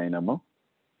driving that thing no more.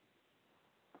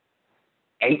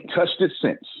 Ain't touched it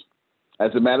since.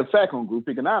 As a matter of fact, on Group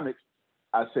Economics,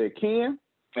 I said, Ken,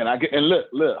 and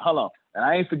look, hold on. And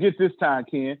I ain't forget this time,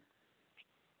 Ken.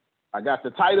 I got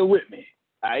the title with me.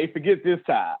 I ain't forget this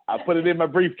time. I put it in my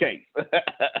briefcase.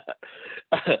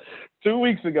 2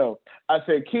 weeks ago, I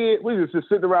said, kid, we was just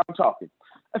sitting around talking.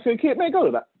 I said, kid, man, go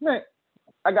to that. Man,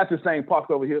 I got this thing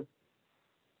parked over here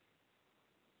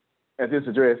at this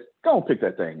address. Go and pick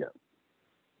that thing up.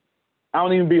 I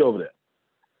don't even be over there.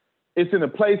 It's in a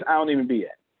place I don't even be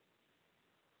at.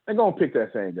 And go and pick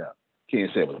that thing up. Ken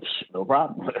said, well, no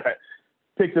problem.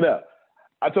 Picked it up.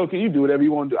 I told Ken, you do whatever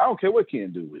you want to do. I don't care what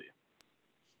Ken do with it.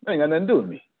 It ain't got nothing to do with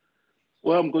me.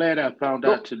 Well, I'm glad I found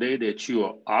out today that you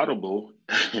are audible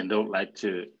and don't like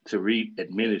to read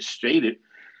administrative.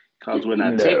 Because when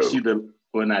I text you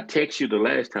the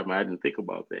last time, I didn't think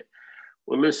about that.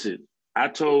 Well, listen, I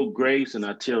told Grace, and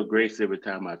I tell Grace every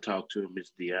time I talk to her,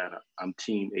 Miss Deanna, I'm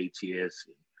Team ATS.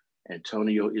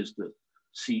 Antonio is the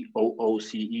COO,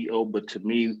 CEO. But to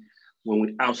me, when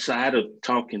we outside of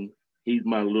talking, he's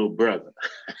my little brother.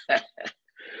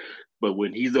 But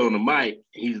when he's on the mic,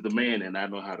 he's the man, and I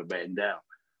know how to back down.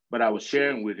 But I was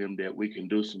sharing with him that we can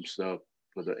do some stuff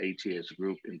for the ATS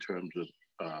group in terms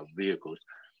of vehicles.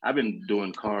 I've been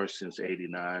doing cars since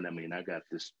 '89. I mean, I got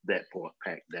that part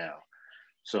packed down.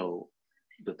 So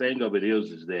the thing of it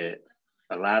is that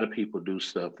a lot of people do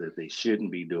stuff that they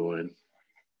shouldn't be doing.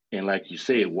 And like you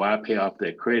said, why pay off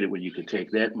that credit when you can take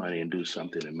that money and do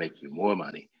something and make you more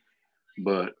money?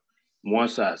 But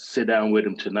once I sit down with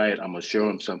him tonight, I'm gonna show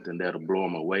him something that'll blow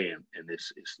him away. And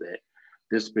it's that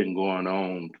this has been going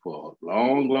on for a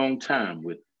long, long time.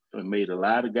 It made a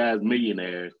lot of guys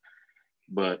millionaires,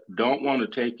 but don't want to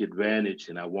take advantage.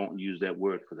 And I won't use that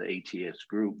word for the ATS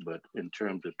group, but in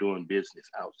terms of doing business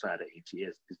outside of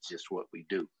ATS, it's just what we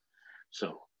do.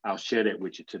 So I'll share that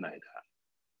with you tonight.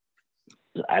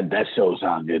 That sure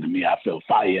sounds good to me. I feel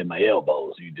fire in my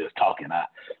elbows. You just talking. I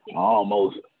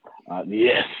almost.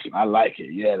 Yes, I like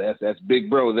it. Yeah, that's big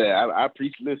bro there. I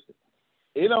preach. Listen,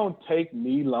 it don't take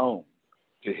me long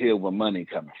to hear where money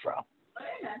coming from.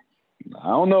 I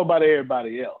don't know about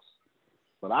everybody else,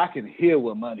 but I can hear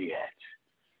where money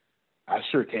at. I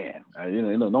sure can.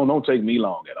 Don't take me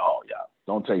long at all, y'all.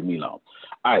 Don't take me long.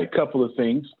 All right, a couple of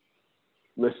things.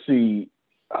 Let's see.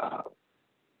 Let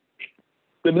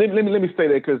me say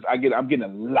that because I'm getting a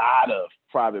lot of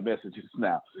private messages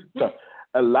now. So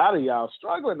a lot of y'all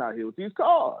struggling out here with these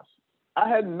cars. I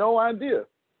had no idea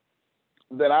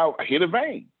that I hit a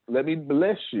vein. Let me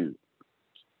bless you.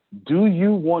 Do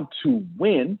you want to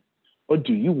win, or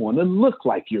do you want to look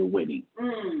like you're winning?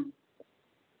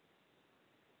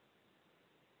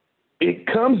 It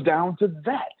comes down to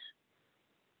that.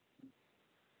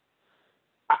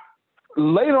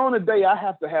 Later on today, I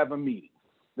have to have a meeting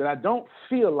that I don't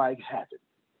feel like having.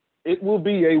 It will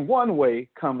be a one-way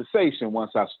conversation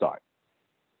once I start.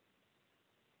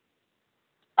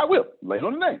 I will. Later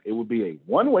on today, it will be a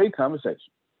one-way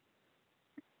conversation.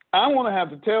 I want to have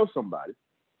to tell somebody,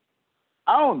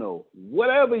 I don't know,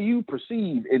 whatever you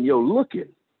perceive in your looking,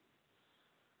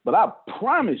 but I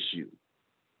promise you,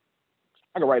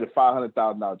 I can write a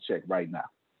 $500,000 check right now.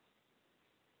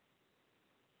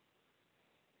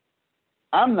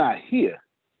 I'm not here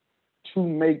to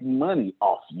make money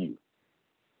off you.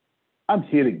 I'm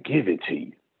here to give it to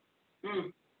you.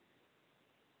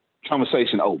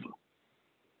 Conversation over.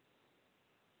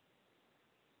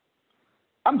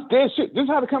 I'm dead shit. This is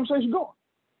how the conversation going.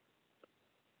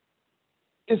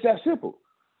 It's that simple.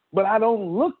 But I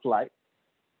don't look like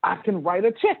I can write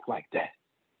a check like that.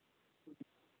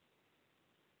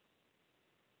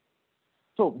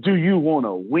 So do you want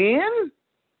to win,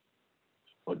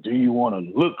 or do you want to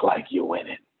look like you're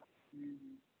winning?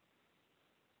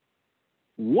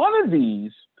 One of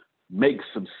these makes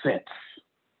some sense.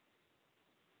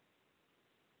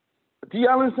 Do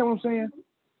y'all understand what I'm saying?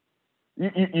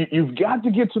 You've got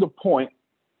to get to the point,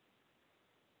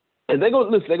 and they're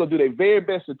going to do their very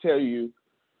best to tell you,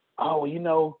 oh,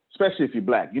 especially if you're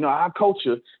Black, our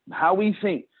culture, how we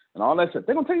think, and all that stuff.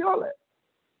 They're going to tell you all that.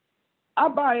 I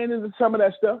buy into some of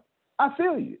that stuff. I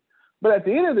feel you. But at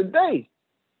the end of the day,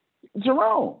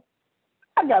 Jerome,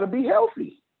 I got to be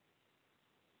healthy.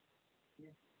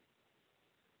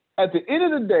 At the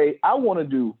end of the day, I want to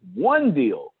do one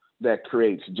deal that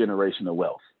creates generational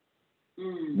wealth,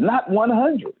 not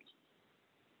 100.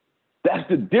 That's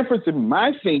the difference in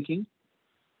my thinking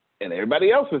and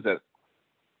everybody else's that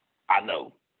I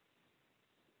know.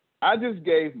 I just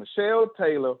gave Michelle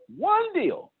Taylor one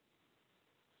deal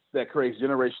that creates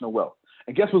generational wealth.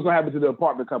 And guess what's going to happen to the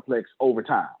apartment complex over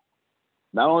time?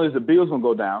 Not only is the bills going to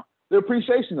go down, the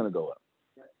appreciation is going to go up.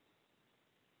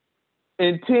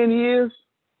 In 10 years,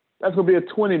 that's going to be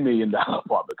a $20 million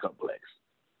apartment complex.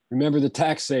 Remember the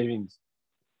tax savings.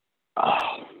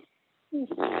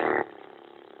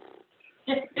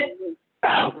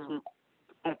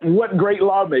 What great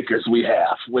lawmakers we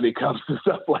have when it comes to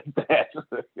stuff like that.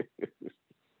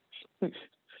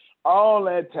 All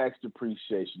that tax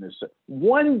depreciation is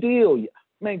one deal.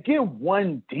 Man, get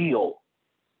one deal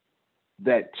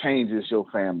that changes your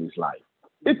family's life.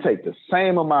 It takes the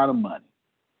same amount of money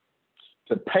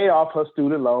to pay off her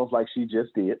student loans like she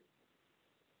just did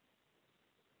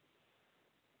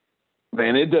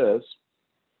than it does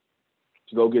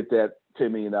to go get that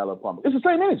 $10 million apartment. It's the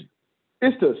same energy.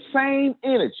 It's the same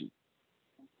energy.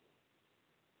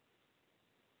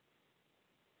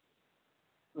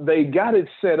 They got it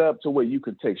set up to where you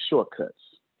could take shortcuts.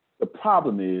 The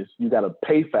problem is you got to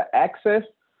pay for access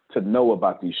to know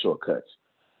about these shortcuts.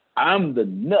 I'm the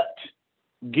nut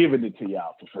giving it to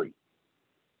y'all for free.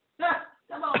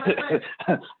 Come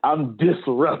on, I'm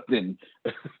disrupting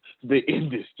the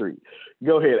industry.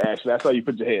 Go ahead, Ashley. I saw you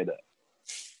put your hand up.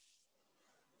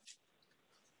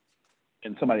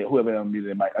 And somebody, whoever unmuted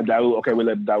their mic. Dawood, okay, we'll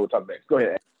let Dawood talk next. Go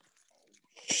ahead.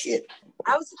 Shit.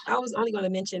 I was only going to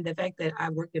mention the fact that I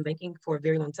worked in banking for a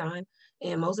very long time,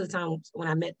 and most of the time when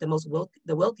I met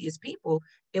the wealthiest people,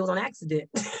 it was on accident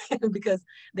because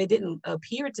they didn't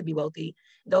appear to be wealthy.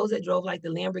 Those that drove like the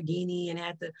Lamborghini and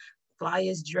had the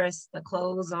flyest dress, the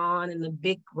clothes on, and the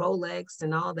big Rolex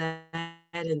and all that,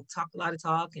 and talked a lot of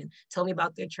talk and told me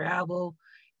about their travel,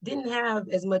 didn't have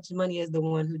as much money as the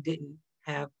one who didn't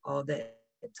have all that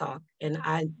talk. And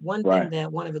one thing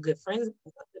that one of a good friend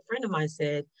of mine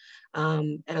said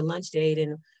at a lunch date,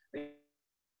 and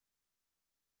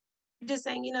just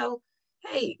saying,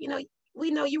 hey,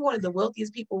 we know you're one of the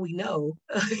wealthiest people we know.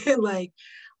 Like,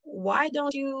 why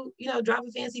don't you, drive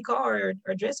a fancy car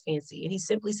or dress fancy? And he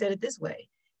simply said it this way.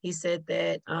 He said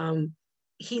that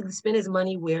he spent his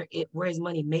money where his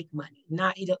money make money.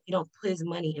 Not you don't put his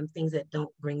money in things that don't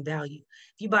bring value.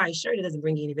 If you buy a shirt, it doesn't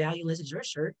bring you any value unless it's your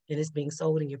shirt and it's being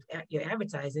sold in your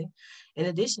advertising. In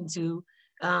addition to,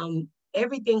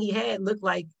 everything he had looked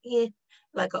like an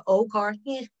old car.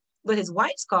 But his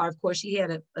wife's car, of course, she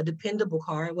had a dependable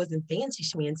car. It wasn't fancy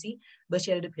schmancy, but she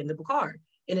had a dependable car.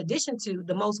 In addition to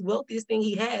the most wealthiest thing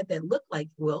he had that looked like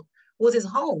wealth was his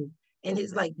home and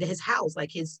his house,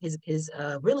 like his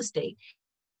real estate.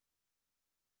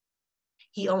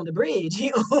 He owned a bridge.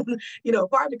 He owned,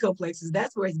 apartment complexes.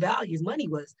 That's where his value, his money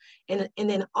was. And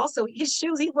then also his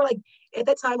shoes, he were like, at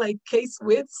that time, like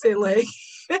K-Swiss and like,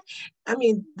 I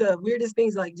mean, the weirdest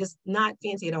things, like just not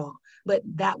fancy at all. But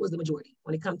that was the majority.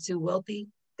 When it comes to wealthy,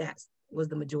 that was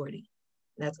the majority.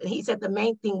 And he said the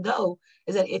main thing, though,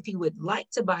 is that if he would like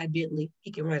to buy a Bentley,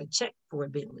 he can write a check for a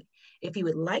Bentley. If he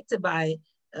would like to buy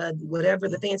whatever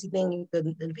the fancy thing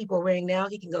the people are wearing now,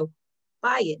 he can go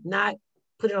buy it, not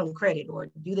put it on credit or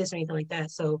do this or anything like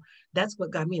that. So that's what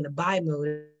got me in the buy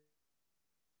mode.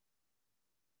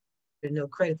 No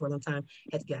credit for a long time,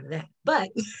 had to get out of that. But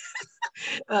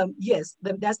yes,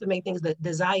 that's the main thing, is the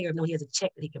desire of knowing he has a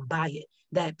check that he can buy it.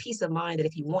 That peace of mind that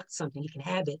if he wants something, he can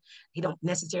have it. He don't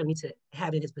necessarily need to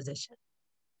have it in his possession.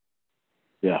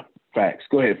 Yeah, facts.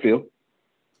 Go ahead, Phil.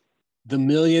 The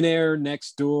Millionaire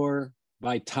Next Door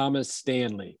by Thomas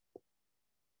Stanley.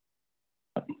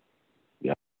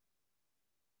 Yeah.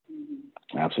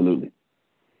 Absolutely.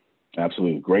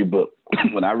 Absolutely. Great book.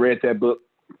 When I read that book,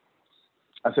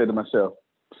 I said to myself,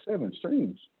 7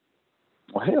 streams.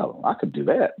 Well, hell, I could do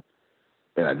that.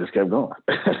 And I just kept going.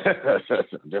 I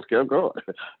just kept going.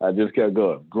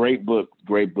 Great book.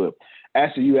 Great book.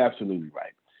 Actually, you're absolutely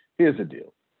right. Here's the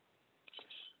deal.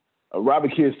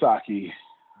 Robert Kiyosaki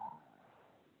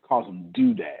calls them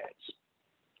doodads.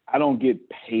 I don't get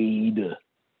paid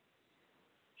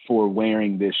for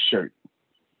wearing this shirt.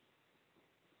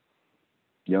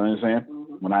 You know what I'm saying?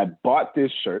 Mm-hmm. When I bought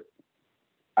this shirt,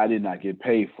 I did not get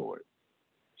paid for it.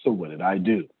 So what did I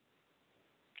do?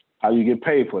 How you get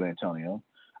paid for it, Antonio?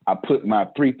 I put my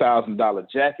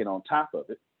 $3,000 jacket on top of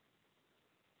it,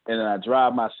 and then I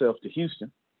drive myself to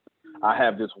Houston. I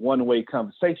have this one-way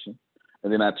conversation,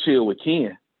 and then I chill with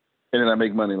Ken, and then I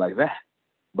make money like that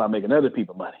by making other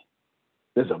people money.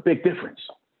 There's a big difference.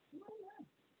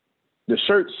 The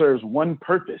shirt serves one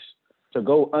purpose, to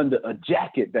go under a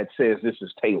jacket that says this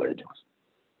is tailored.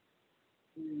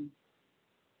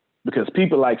 Because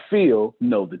people like Phil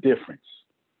know the difference.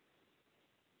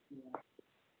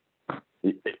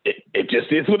 It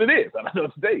just is what it is. I don't know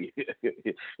what to tell you.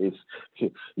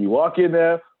 You walk in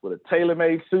there with a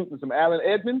tailor-made suit and some Allen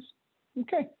Edmonds.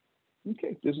 Okay.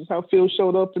 This is how Phil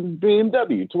showed up in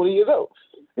BMW, 20 years old.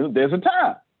 There's a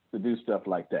time to do stuff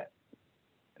like that.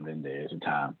 And then there's a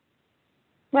time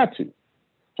not to.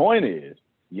 Point is,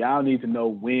 y'all need to know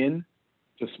when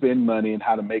to spend money and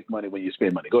how to make money when you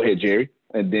spend money. Go ahead, Jerry.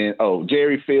 And then,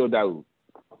 Jerry, Phil, Daoud.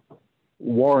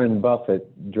 Warren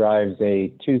Buffett drives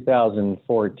a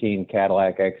 2014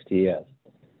 Cadillac XTS,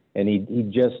 and he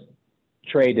just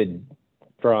traded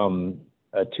from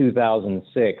a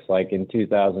 2006, like in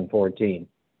 2014.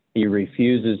 He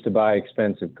refuses to buy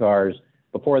expensive cars.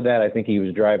 Before that, I think he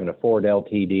was driving a Ford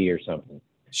LTD or something.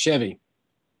 Chevy.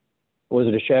 Was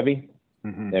it a Chevy?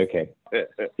 Mm-hmm. Okay.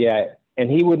 Yeah,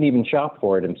 and he wouldn't even shop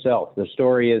for it himself. The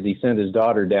story is he sent his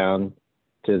daughter down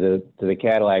to the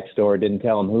Cadillac store, didn't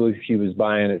tell him who she was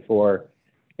buying it for,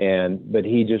 but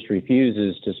he just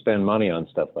refuses to spend money on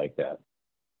stuff like that.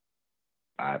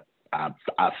 I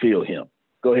feel him.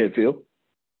 Go ahead, Phil.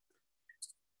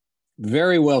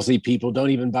 Very wealthy people don't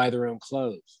even buy their own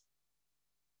clothes.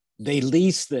 They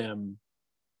lease them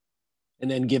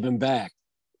and then give them back,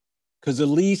 because the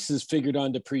lease is figured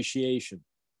on depreciation.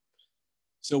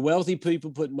 So wealthy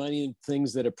people put money in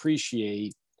things that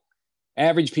appreciate.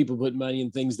 Average people put money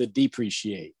in things that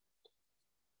depreciate.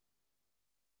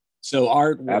 So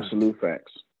artwork, absolute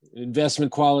facts,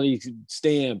 investment quality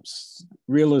stamps,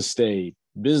 real estate,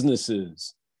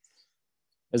 businesses,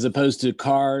 as opposed to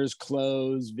cars,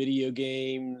 clothes, video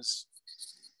games,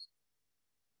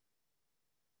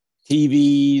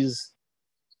 TVs.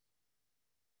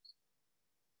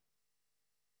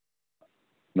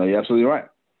 No, you're absolutely right.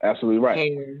 Absolutely right.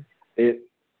 You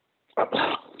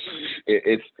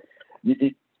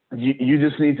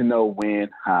just need to know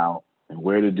when, how, and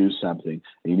where to do something.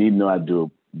 And you need to know how to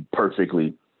do it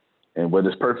perfectly. And what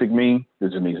does perfect mean?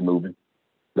 It just means moving.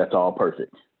 That's all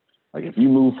perfect. Like if you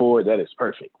move forward, that is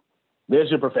perfect. There's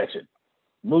your perfection.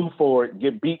 Move forward,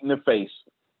 get beat in the face,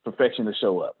 perfection to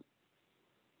show up.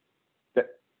 That's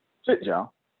it,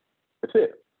 y'all. That's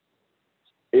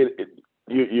it.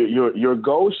 Your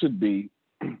goal should be,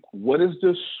 what is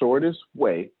the shortest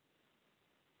way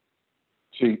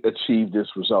to achieve this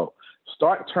result?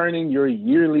 Start turning your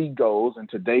yearly goals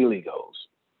into daily goals.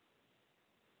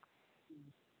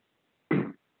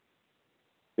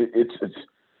 It's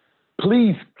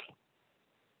please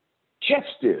catch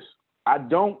this. I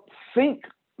don't think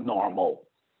normal.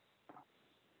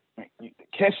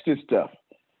 Catch this stuff.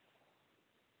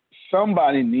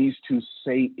 Somebody needs to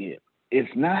say it.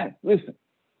 It's not, listen,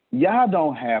 y'all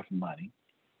don't have money,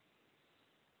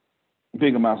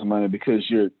 big amounts of money because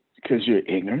you're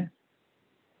ignorant.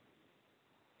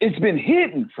 It's been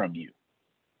hidden from you.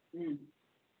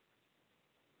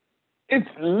 It's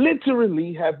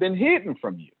literally have been hidden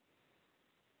from you.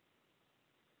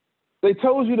 They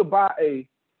told you to buy a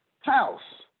house.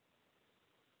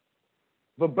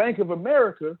 The Bank of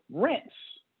America rents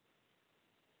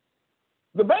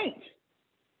the bank.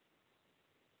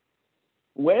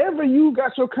 Wherever you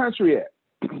got your country at,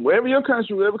 whatever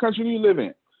country you live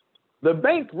in, the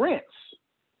bank rents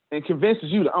and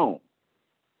convinces you to own.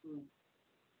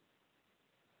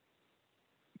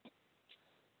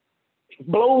 It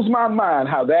blows my mind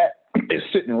how that is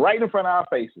sitting right in front of our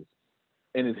faces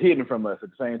and is hidden from us at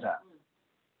the same time.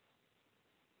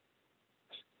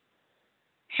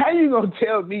 How you gonna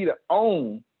tell me to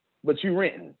own, but you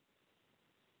renting?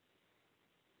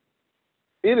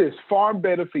 It is far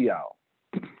better for y'all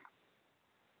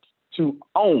to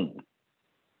own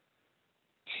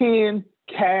 10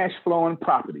 cash flowing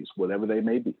properties, whatever they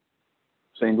may be,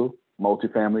 single,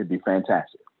 multifamily, be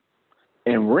fantastic,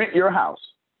 and rent your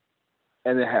house,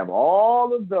 and then have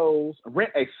all of those,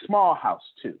 rent a small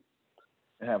house too,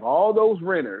 and have all those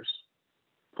renters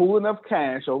pool enough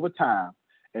cash over time,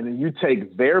 and then you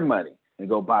take their money and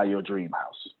go buy your dream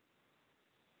house.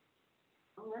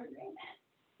 All right, man.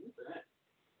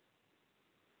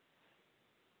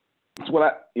 That's what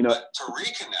to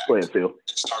reconnect. Go ahead, Phil. It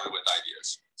started with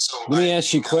ideas. So let me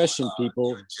ask you a question,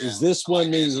 people. Is this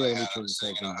one meeting here? Let me turn this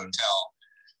in a hotel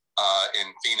in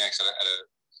Phoenix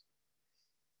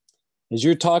as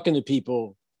you're talking to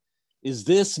people, is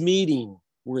this meeting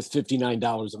worth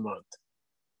 $59 a month?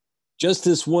 Just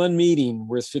this one meeting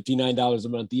worth $59 a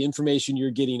month. The information you're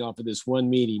getting off of this one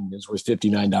meeting is worth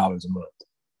 $59 a month.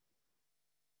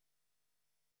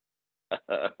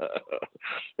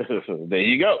 There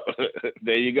you go.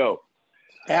 There you go.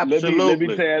 Absolutely. Let me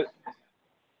tell you.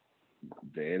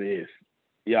 There it is.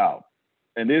 Y'all.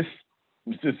 And this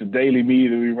is just a daily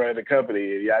meeting we run the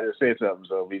company, and y'all just said something,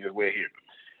 so we just went here.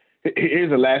 Here's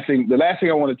the last thing. The last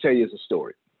thing I want to tell you is a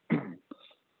story.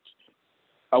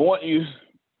 I want you.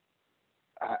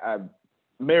 I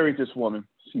married this woman.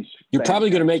 You're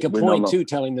probably going to make a point too,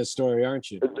 telling this story,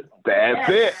 aren't you? That's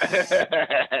it.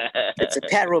 It's a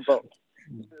parable.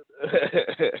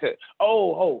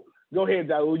 Oh, go ahead,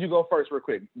 Dawood. You go first, real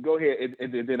quick. Go ahead,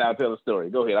 and then I'll tell the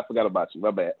story. Go ahead. I forgot about you. My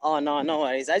bad. Oh no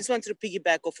worries. I just wanted to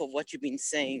piggyback off of what you've been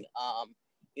saying.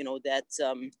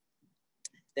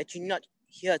 That you're not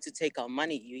here to take our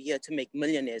money. You're here to make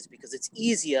millionaires because it's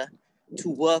easier to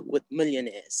work with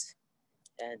millionaires.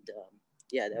 And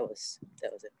that was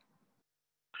it.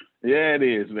 Yeah, it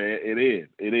is, man. It is.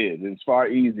 It's far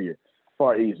easier.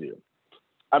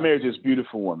 I married this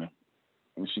beautiful woman,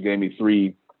 and she gave me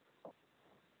 3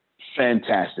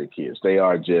 fantastic kids. They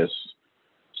are just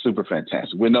super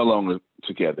fantastic. We're no longer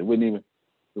together. It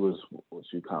was what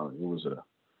you call it. It was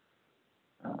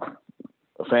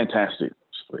a fantastic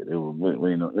split.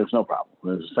 There's no problem. It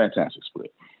was a fantastic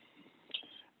split.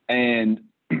 And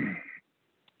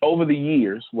over the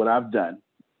years, what I've done,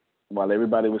 while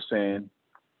everybody was saying,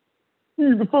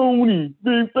 he's a phony,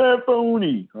 big fat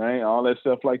phony, right? All that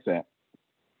stuff like that.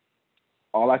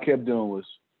 All I kept doing was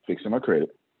fixing my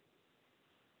credit,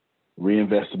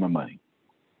 reinvesting my money.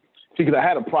 Because I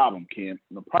had a problem, Ken.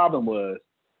 The problem was,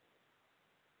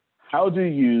 how do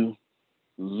you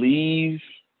leave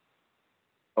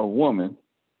a woman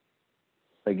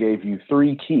that gave you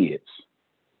 3 kids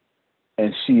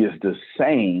and she is the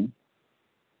same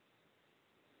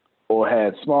or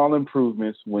had small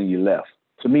improvements when you left?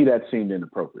 To me, that seemed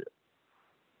inappropriate.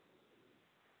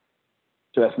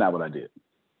 So that's not what I did.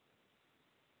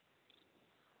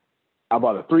 I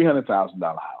bought a $300,000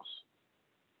 house.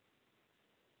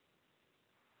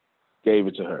 Gave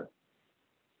it to her.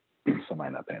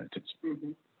 Somebody not paying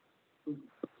attention.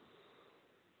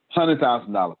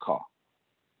 $100,000 car.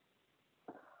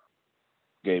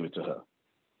 Gave it to her.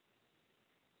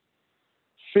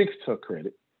 Fixed her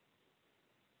credit.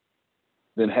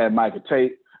 Then had Micah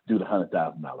Tate do the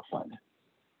 $100,000 funding.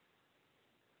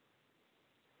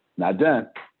 Not done.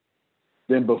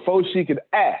 Then before she could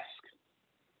ask,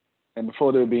 and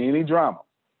before there would be any drama,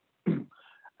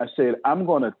 I said, I'm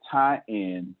going to tie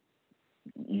in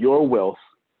your wealth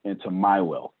into my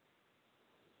wealth.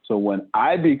 So when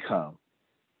I become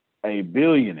a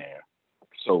billionaire,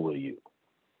 so will you.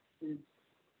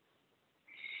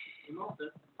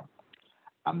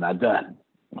 I'm not done.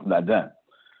 I'm not done.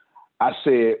 I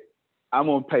said, I'm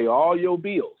going to pay all your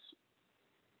bills.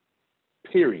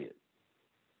 Period.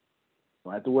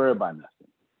 Don't have to worry about nothing.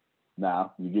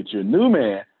 Now, you get your new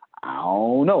man, I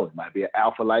don't know. It might be an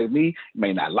alpha like me. You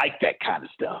may not like that kind of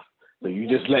stuff. So you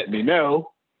just let me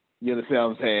know. You understand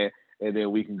what I'm saying? And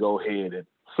then we can go ahead and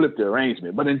flip the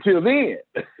arrangement. But until then,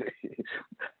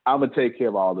 I'm going to take care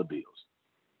of all the bills.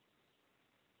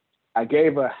 I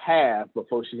gave her half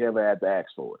before she ever had to ask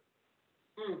for it.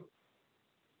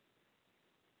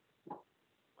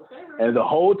 And the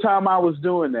whole time I was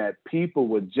doing that, people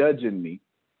were judging me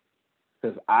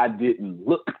because I didn't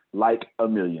look like a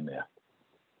millionaire.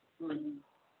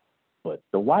 But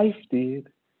the wife did.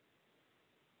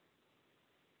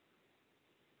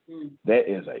 There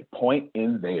is a point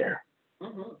in there.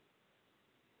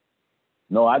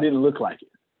 No, I didn't look like it,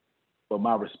 but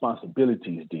my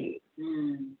responsibilities did.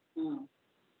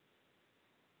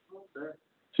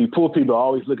 See, poor people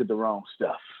always look at the wrong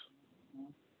stuff.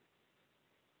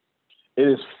 It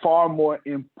is far more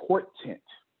important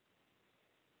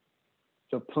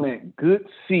to plant good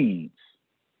seeds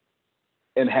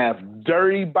and have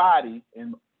dirty body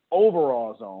and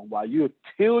overalls on while you're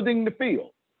tilling the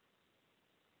field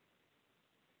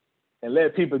and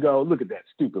let people go, look at that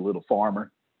stupid little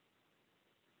farmer.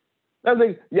 That's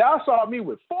like, y'all saw me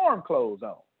with farm clothes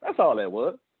on. That's all that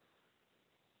was.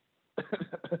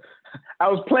 I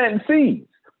was planting seeds.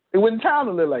 It wasn't time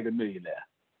to live like a millionaire.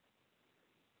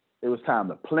 It was time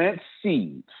to plant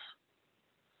seeds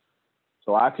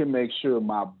so I can make sure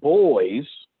my boys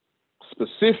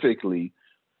specifically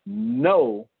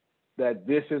know that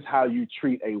this is how you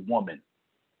treat a woman.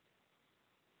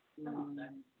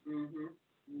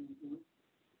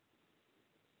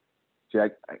 See, I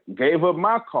gave up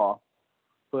my car,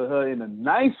 put her in a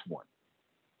nice one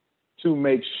to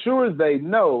make sure they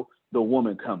know the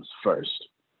woman comes first.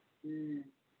 100%.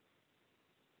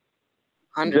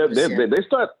 They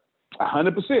start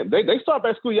 100%. They start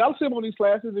back school. Y'all see them on these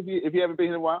classes if you haven't been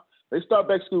here in a while. They start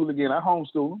back school again. I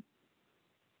homeschool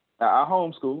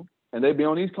them. And they be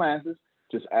on these classes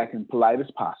just acting polite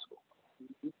as possible.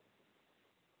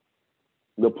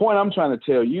 The point I'm trying to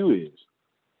tell you is,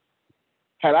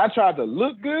 had I tried to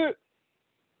look good,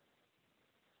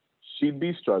 she'd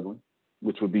be struggling,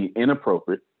 which would be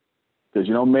inappropriate because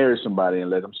you don't marry somebody and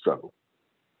let them struggle.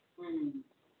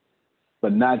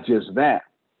 But not just that.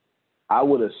 I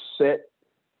would have set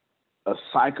a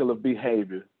cycle of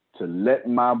behavior to let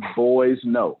my boys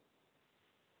know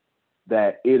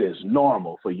that it is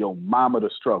normal for your mama to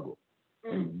struggle.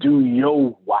 And do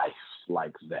your wife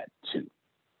like that too?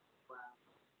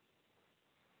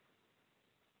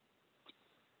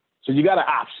 So you got an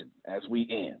option as we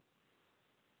end.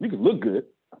 You can look good,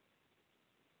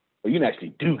 or you can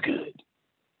actually do good.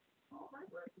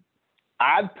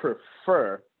 I'd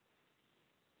prefer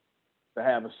to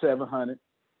have a 700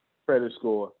 credit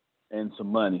score and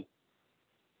some money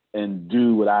and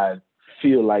do what I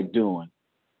feel like doing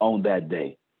on that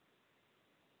day.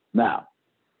 Now,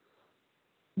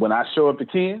 when I show up to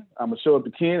Ken, I'm going to show up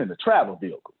to Ken in a travel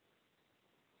vehicle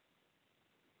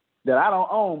that I don't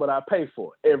own, but I pay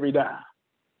for every dime.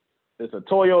 It's a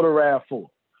Toyota RAV4.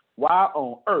 Why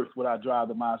on earth would I drive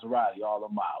the Maserati all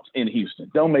the miles in Houston?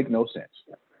 Don't make no sense.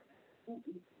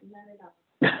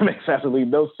 It makes absolutely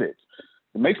no sense.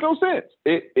 It makes no sense.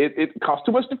 It costs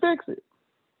too much to fix it.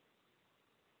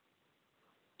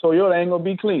 Toyota ain't gonna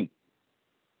be clean.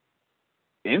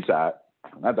 Inside,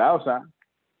 not the outside.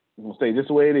 It's gonna stay just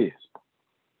the way it is.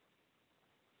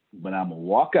 But I'm gonna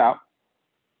walk out,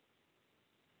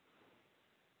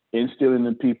 instilling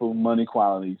in people money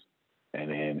qualities,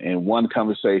 and then in one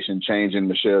conversation, changing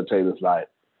Michelle Taylor's life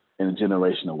in a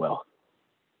generational wealth.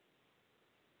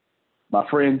 My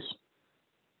friends,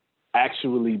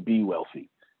 actually be wealthy.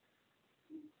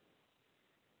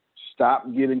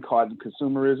 Stop getting caught in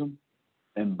consumerism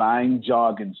and buying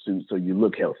jogging suits so you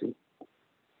look healthy.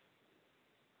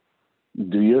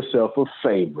 Do yourself a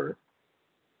favor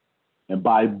and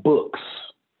buy books.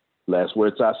 Last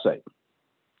words I say.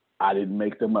 I didn't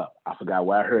make them up. I forgot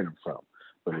where I heard them from.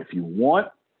 But if you want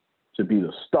to be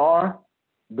the star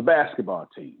of the basketball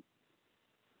team,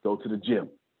 go to the gym.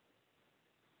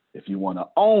 If you want to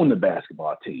own the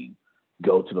basketball team,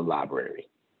 go to the library.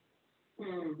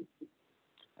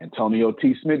 Antonio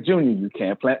T. Smith Jr., you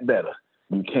can plant better.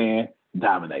 You can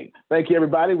dominate. Thank you,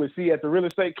 everybody. We'll see you at the real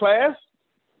estate class.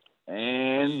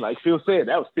 And like Phil said,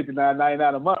 that was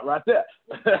 $59.99 a month right there.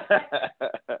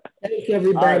 Thank you,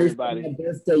 everybody. For my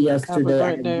birthday yesterday. I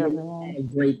had a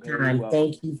great time.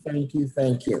 Thank you.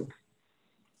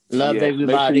 Love everybody.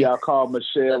 Make sure y'all call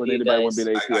Michelle and anybody want to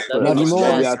be the ATL. Love you more.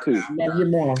 Love y'all too. Love you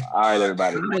more. All right,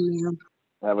 everybody.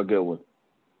 Have a good one.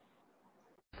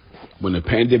 When the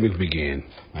pandemic began,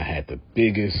 I had the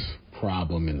biggest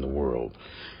problem in the world.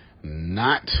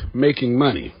 Not making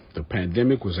money. The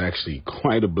pandemic was actually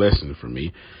quite a blessing for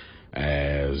me,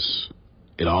 as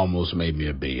it almost made me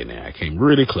a billionaire. I came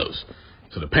really close.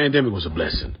 So the pandemic was a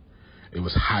blessing. It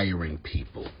was hiring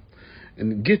people.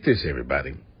 And get this,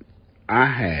 everybody. I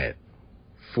had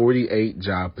 48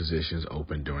 job positions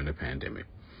open during the pandemic.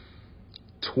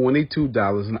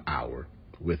 $22 an hour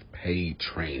with paid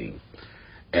training.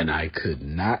 And I could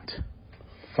not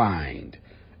find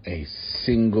a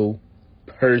single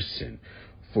person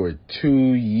for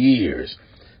 2 years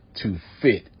to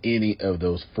fit any of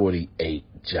those 48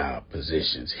 job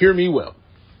positions. Hear me well.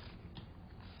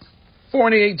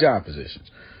 48 job positions,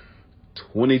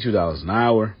 $22 an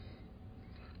hour,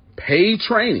 paid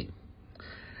training,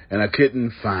 and I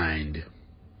couldn't find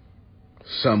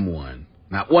someone,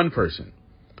 not one person,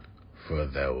 for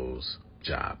those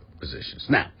job positions.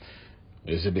 Now,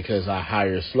 is it because I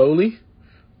hire slowly?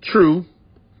 True,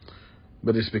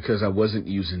 but it's because I wasn't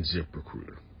using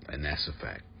ZipRecruiter, and that's a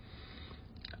fact.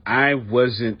 I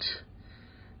wasn't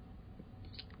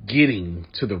getting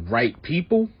to the right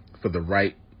people for the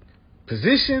right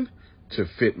position to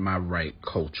fit my right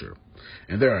culture.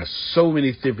 And there are so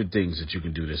many different things that you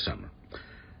can do this summer.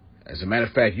 As a matter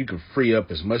of fact, you can free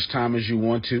up as much time as you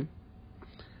want to.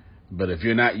 But if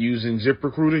you're not using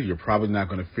ZipRecruiter, you're probably not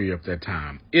going to free up that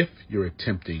time if you're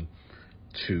attempting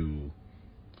to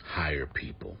hire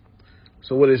people.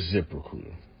 So what is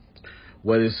ZipRecruiter?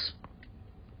 What is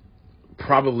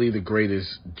probably the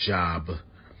greatest job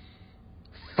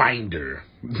finder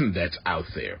that's out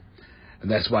there. And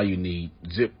that's why you need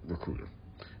ZipRecruiter.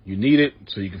 You need it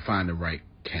so you can find the right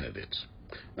candidates.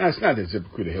 Now, it's not that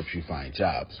ZipRecruiter helps you find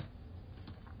jobs.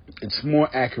 It's more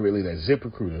accurately that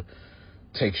ZipRecruiter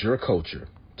takes your culture,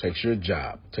 takes your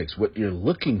job, takes what you're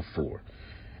looking for,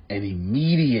 and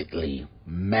immediately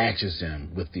matches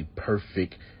them with the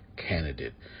perfect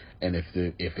candidate. And if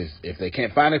they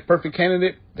can't find a perfect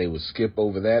candidate, they will skip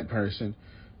over that person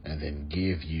and then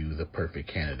give you the perfect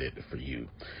candidate for you.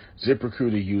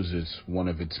 ZipRecruiter uses one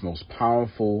of its most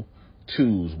powerful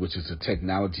tools, which is the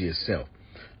technology itself,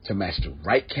 to match the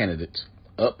right candidates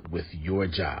up with your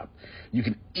job. You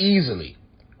can easily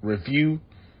review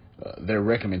their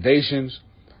recommendations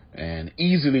and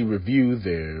easily review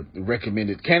their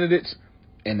recommended candidates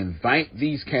and invite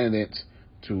these candidates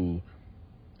to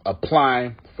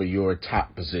apply for your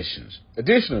top positions.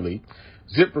 Additionally,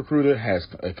 ZipRecruiter has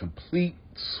a complete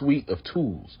suite of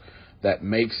tools that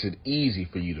makes it easy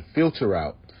for you to filter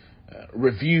out,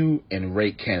 review, and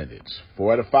rate candidates.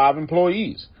 4 out of 5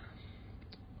 employees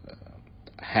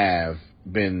have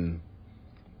been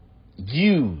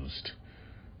used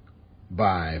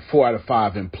by 4 out of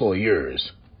 5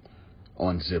 employers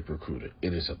on ZipRecruiter.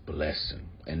 It is a blessing.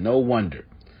 And no wonder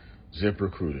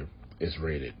ZipRecruiter is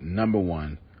rated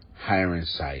 #1 hiring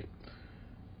site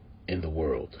in the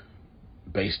world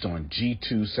based on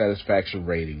G2 satisfaction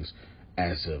ratings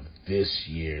as of this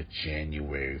year,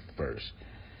 January 1st.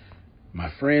 My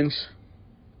friends,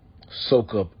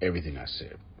 soak up everything I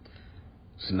said.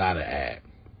 It's not an ad.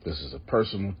 This is a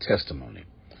personal testimony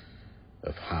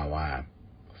of how I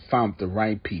found the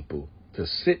right people to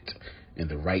sit in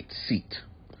the right seat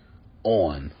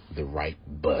on the right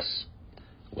bus.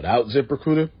 Without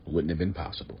ZipRecruiter, it wouldn't have been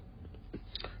possible.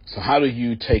 So how do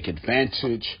you take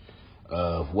advantage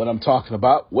of what I'm talking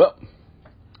about? Well,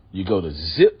 you go to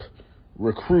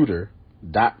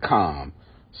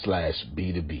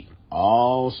ZipRecruiter.com/B2B.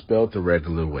 All spelled the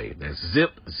regular way. That's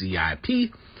Zip,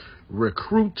 Z-I-P,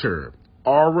 Recruiter,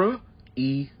 Aura,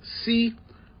 U-I-T-E-R,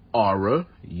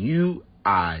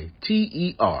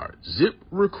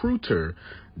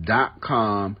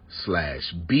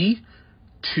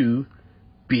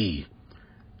 ZipRecruiter.com/B2B.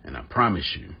 And I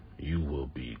promise you, you will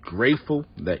be grateful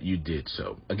that you did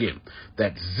so. Again,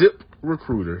 that's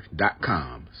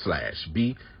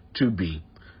ZipRecruiter.com/B2B.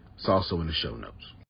 It's also in the show notes.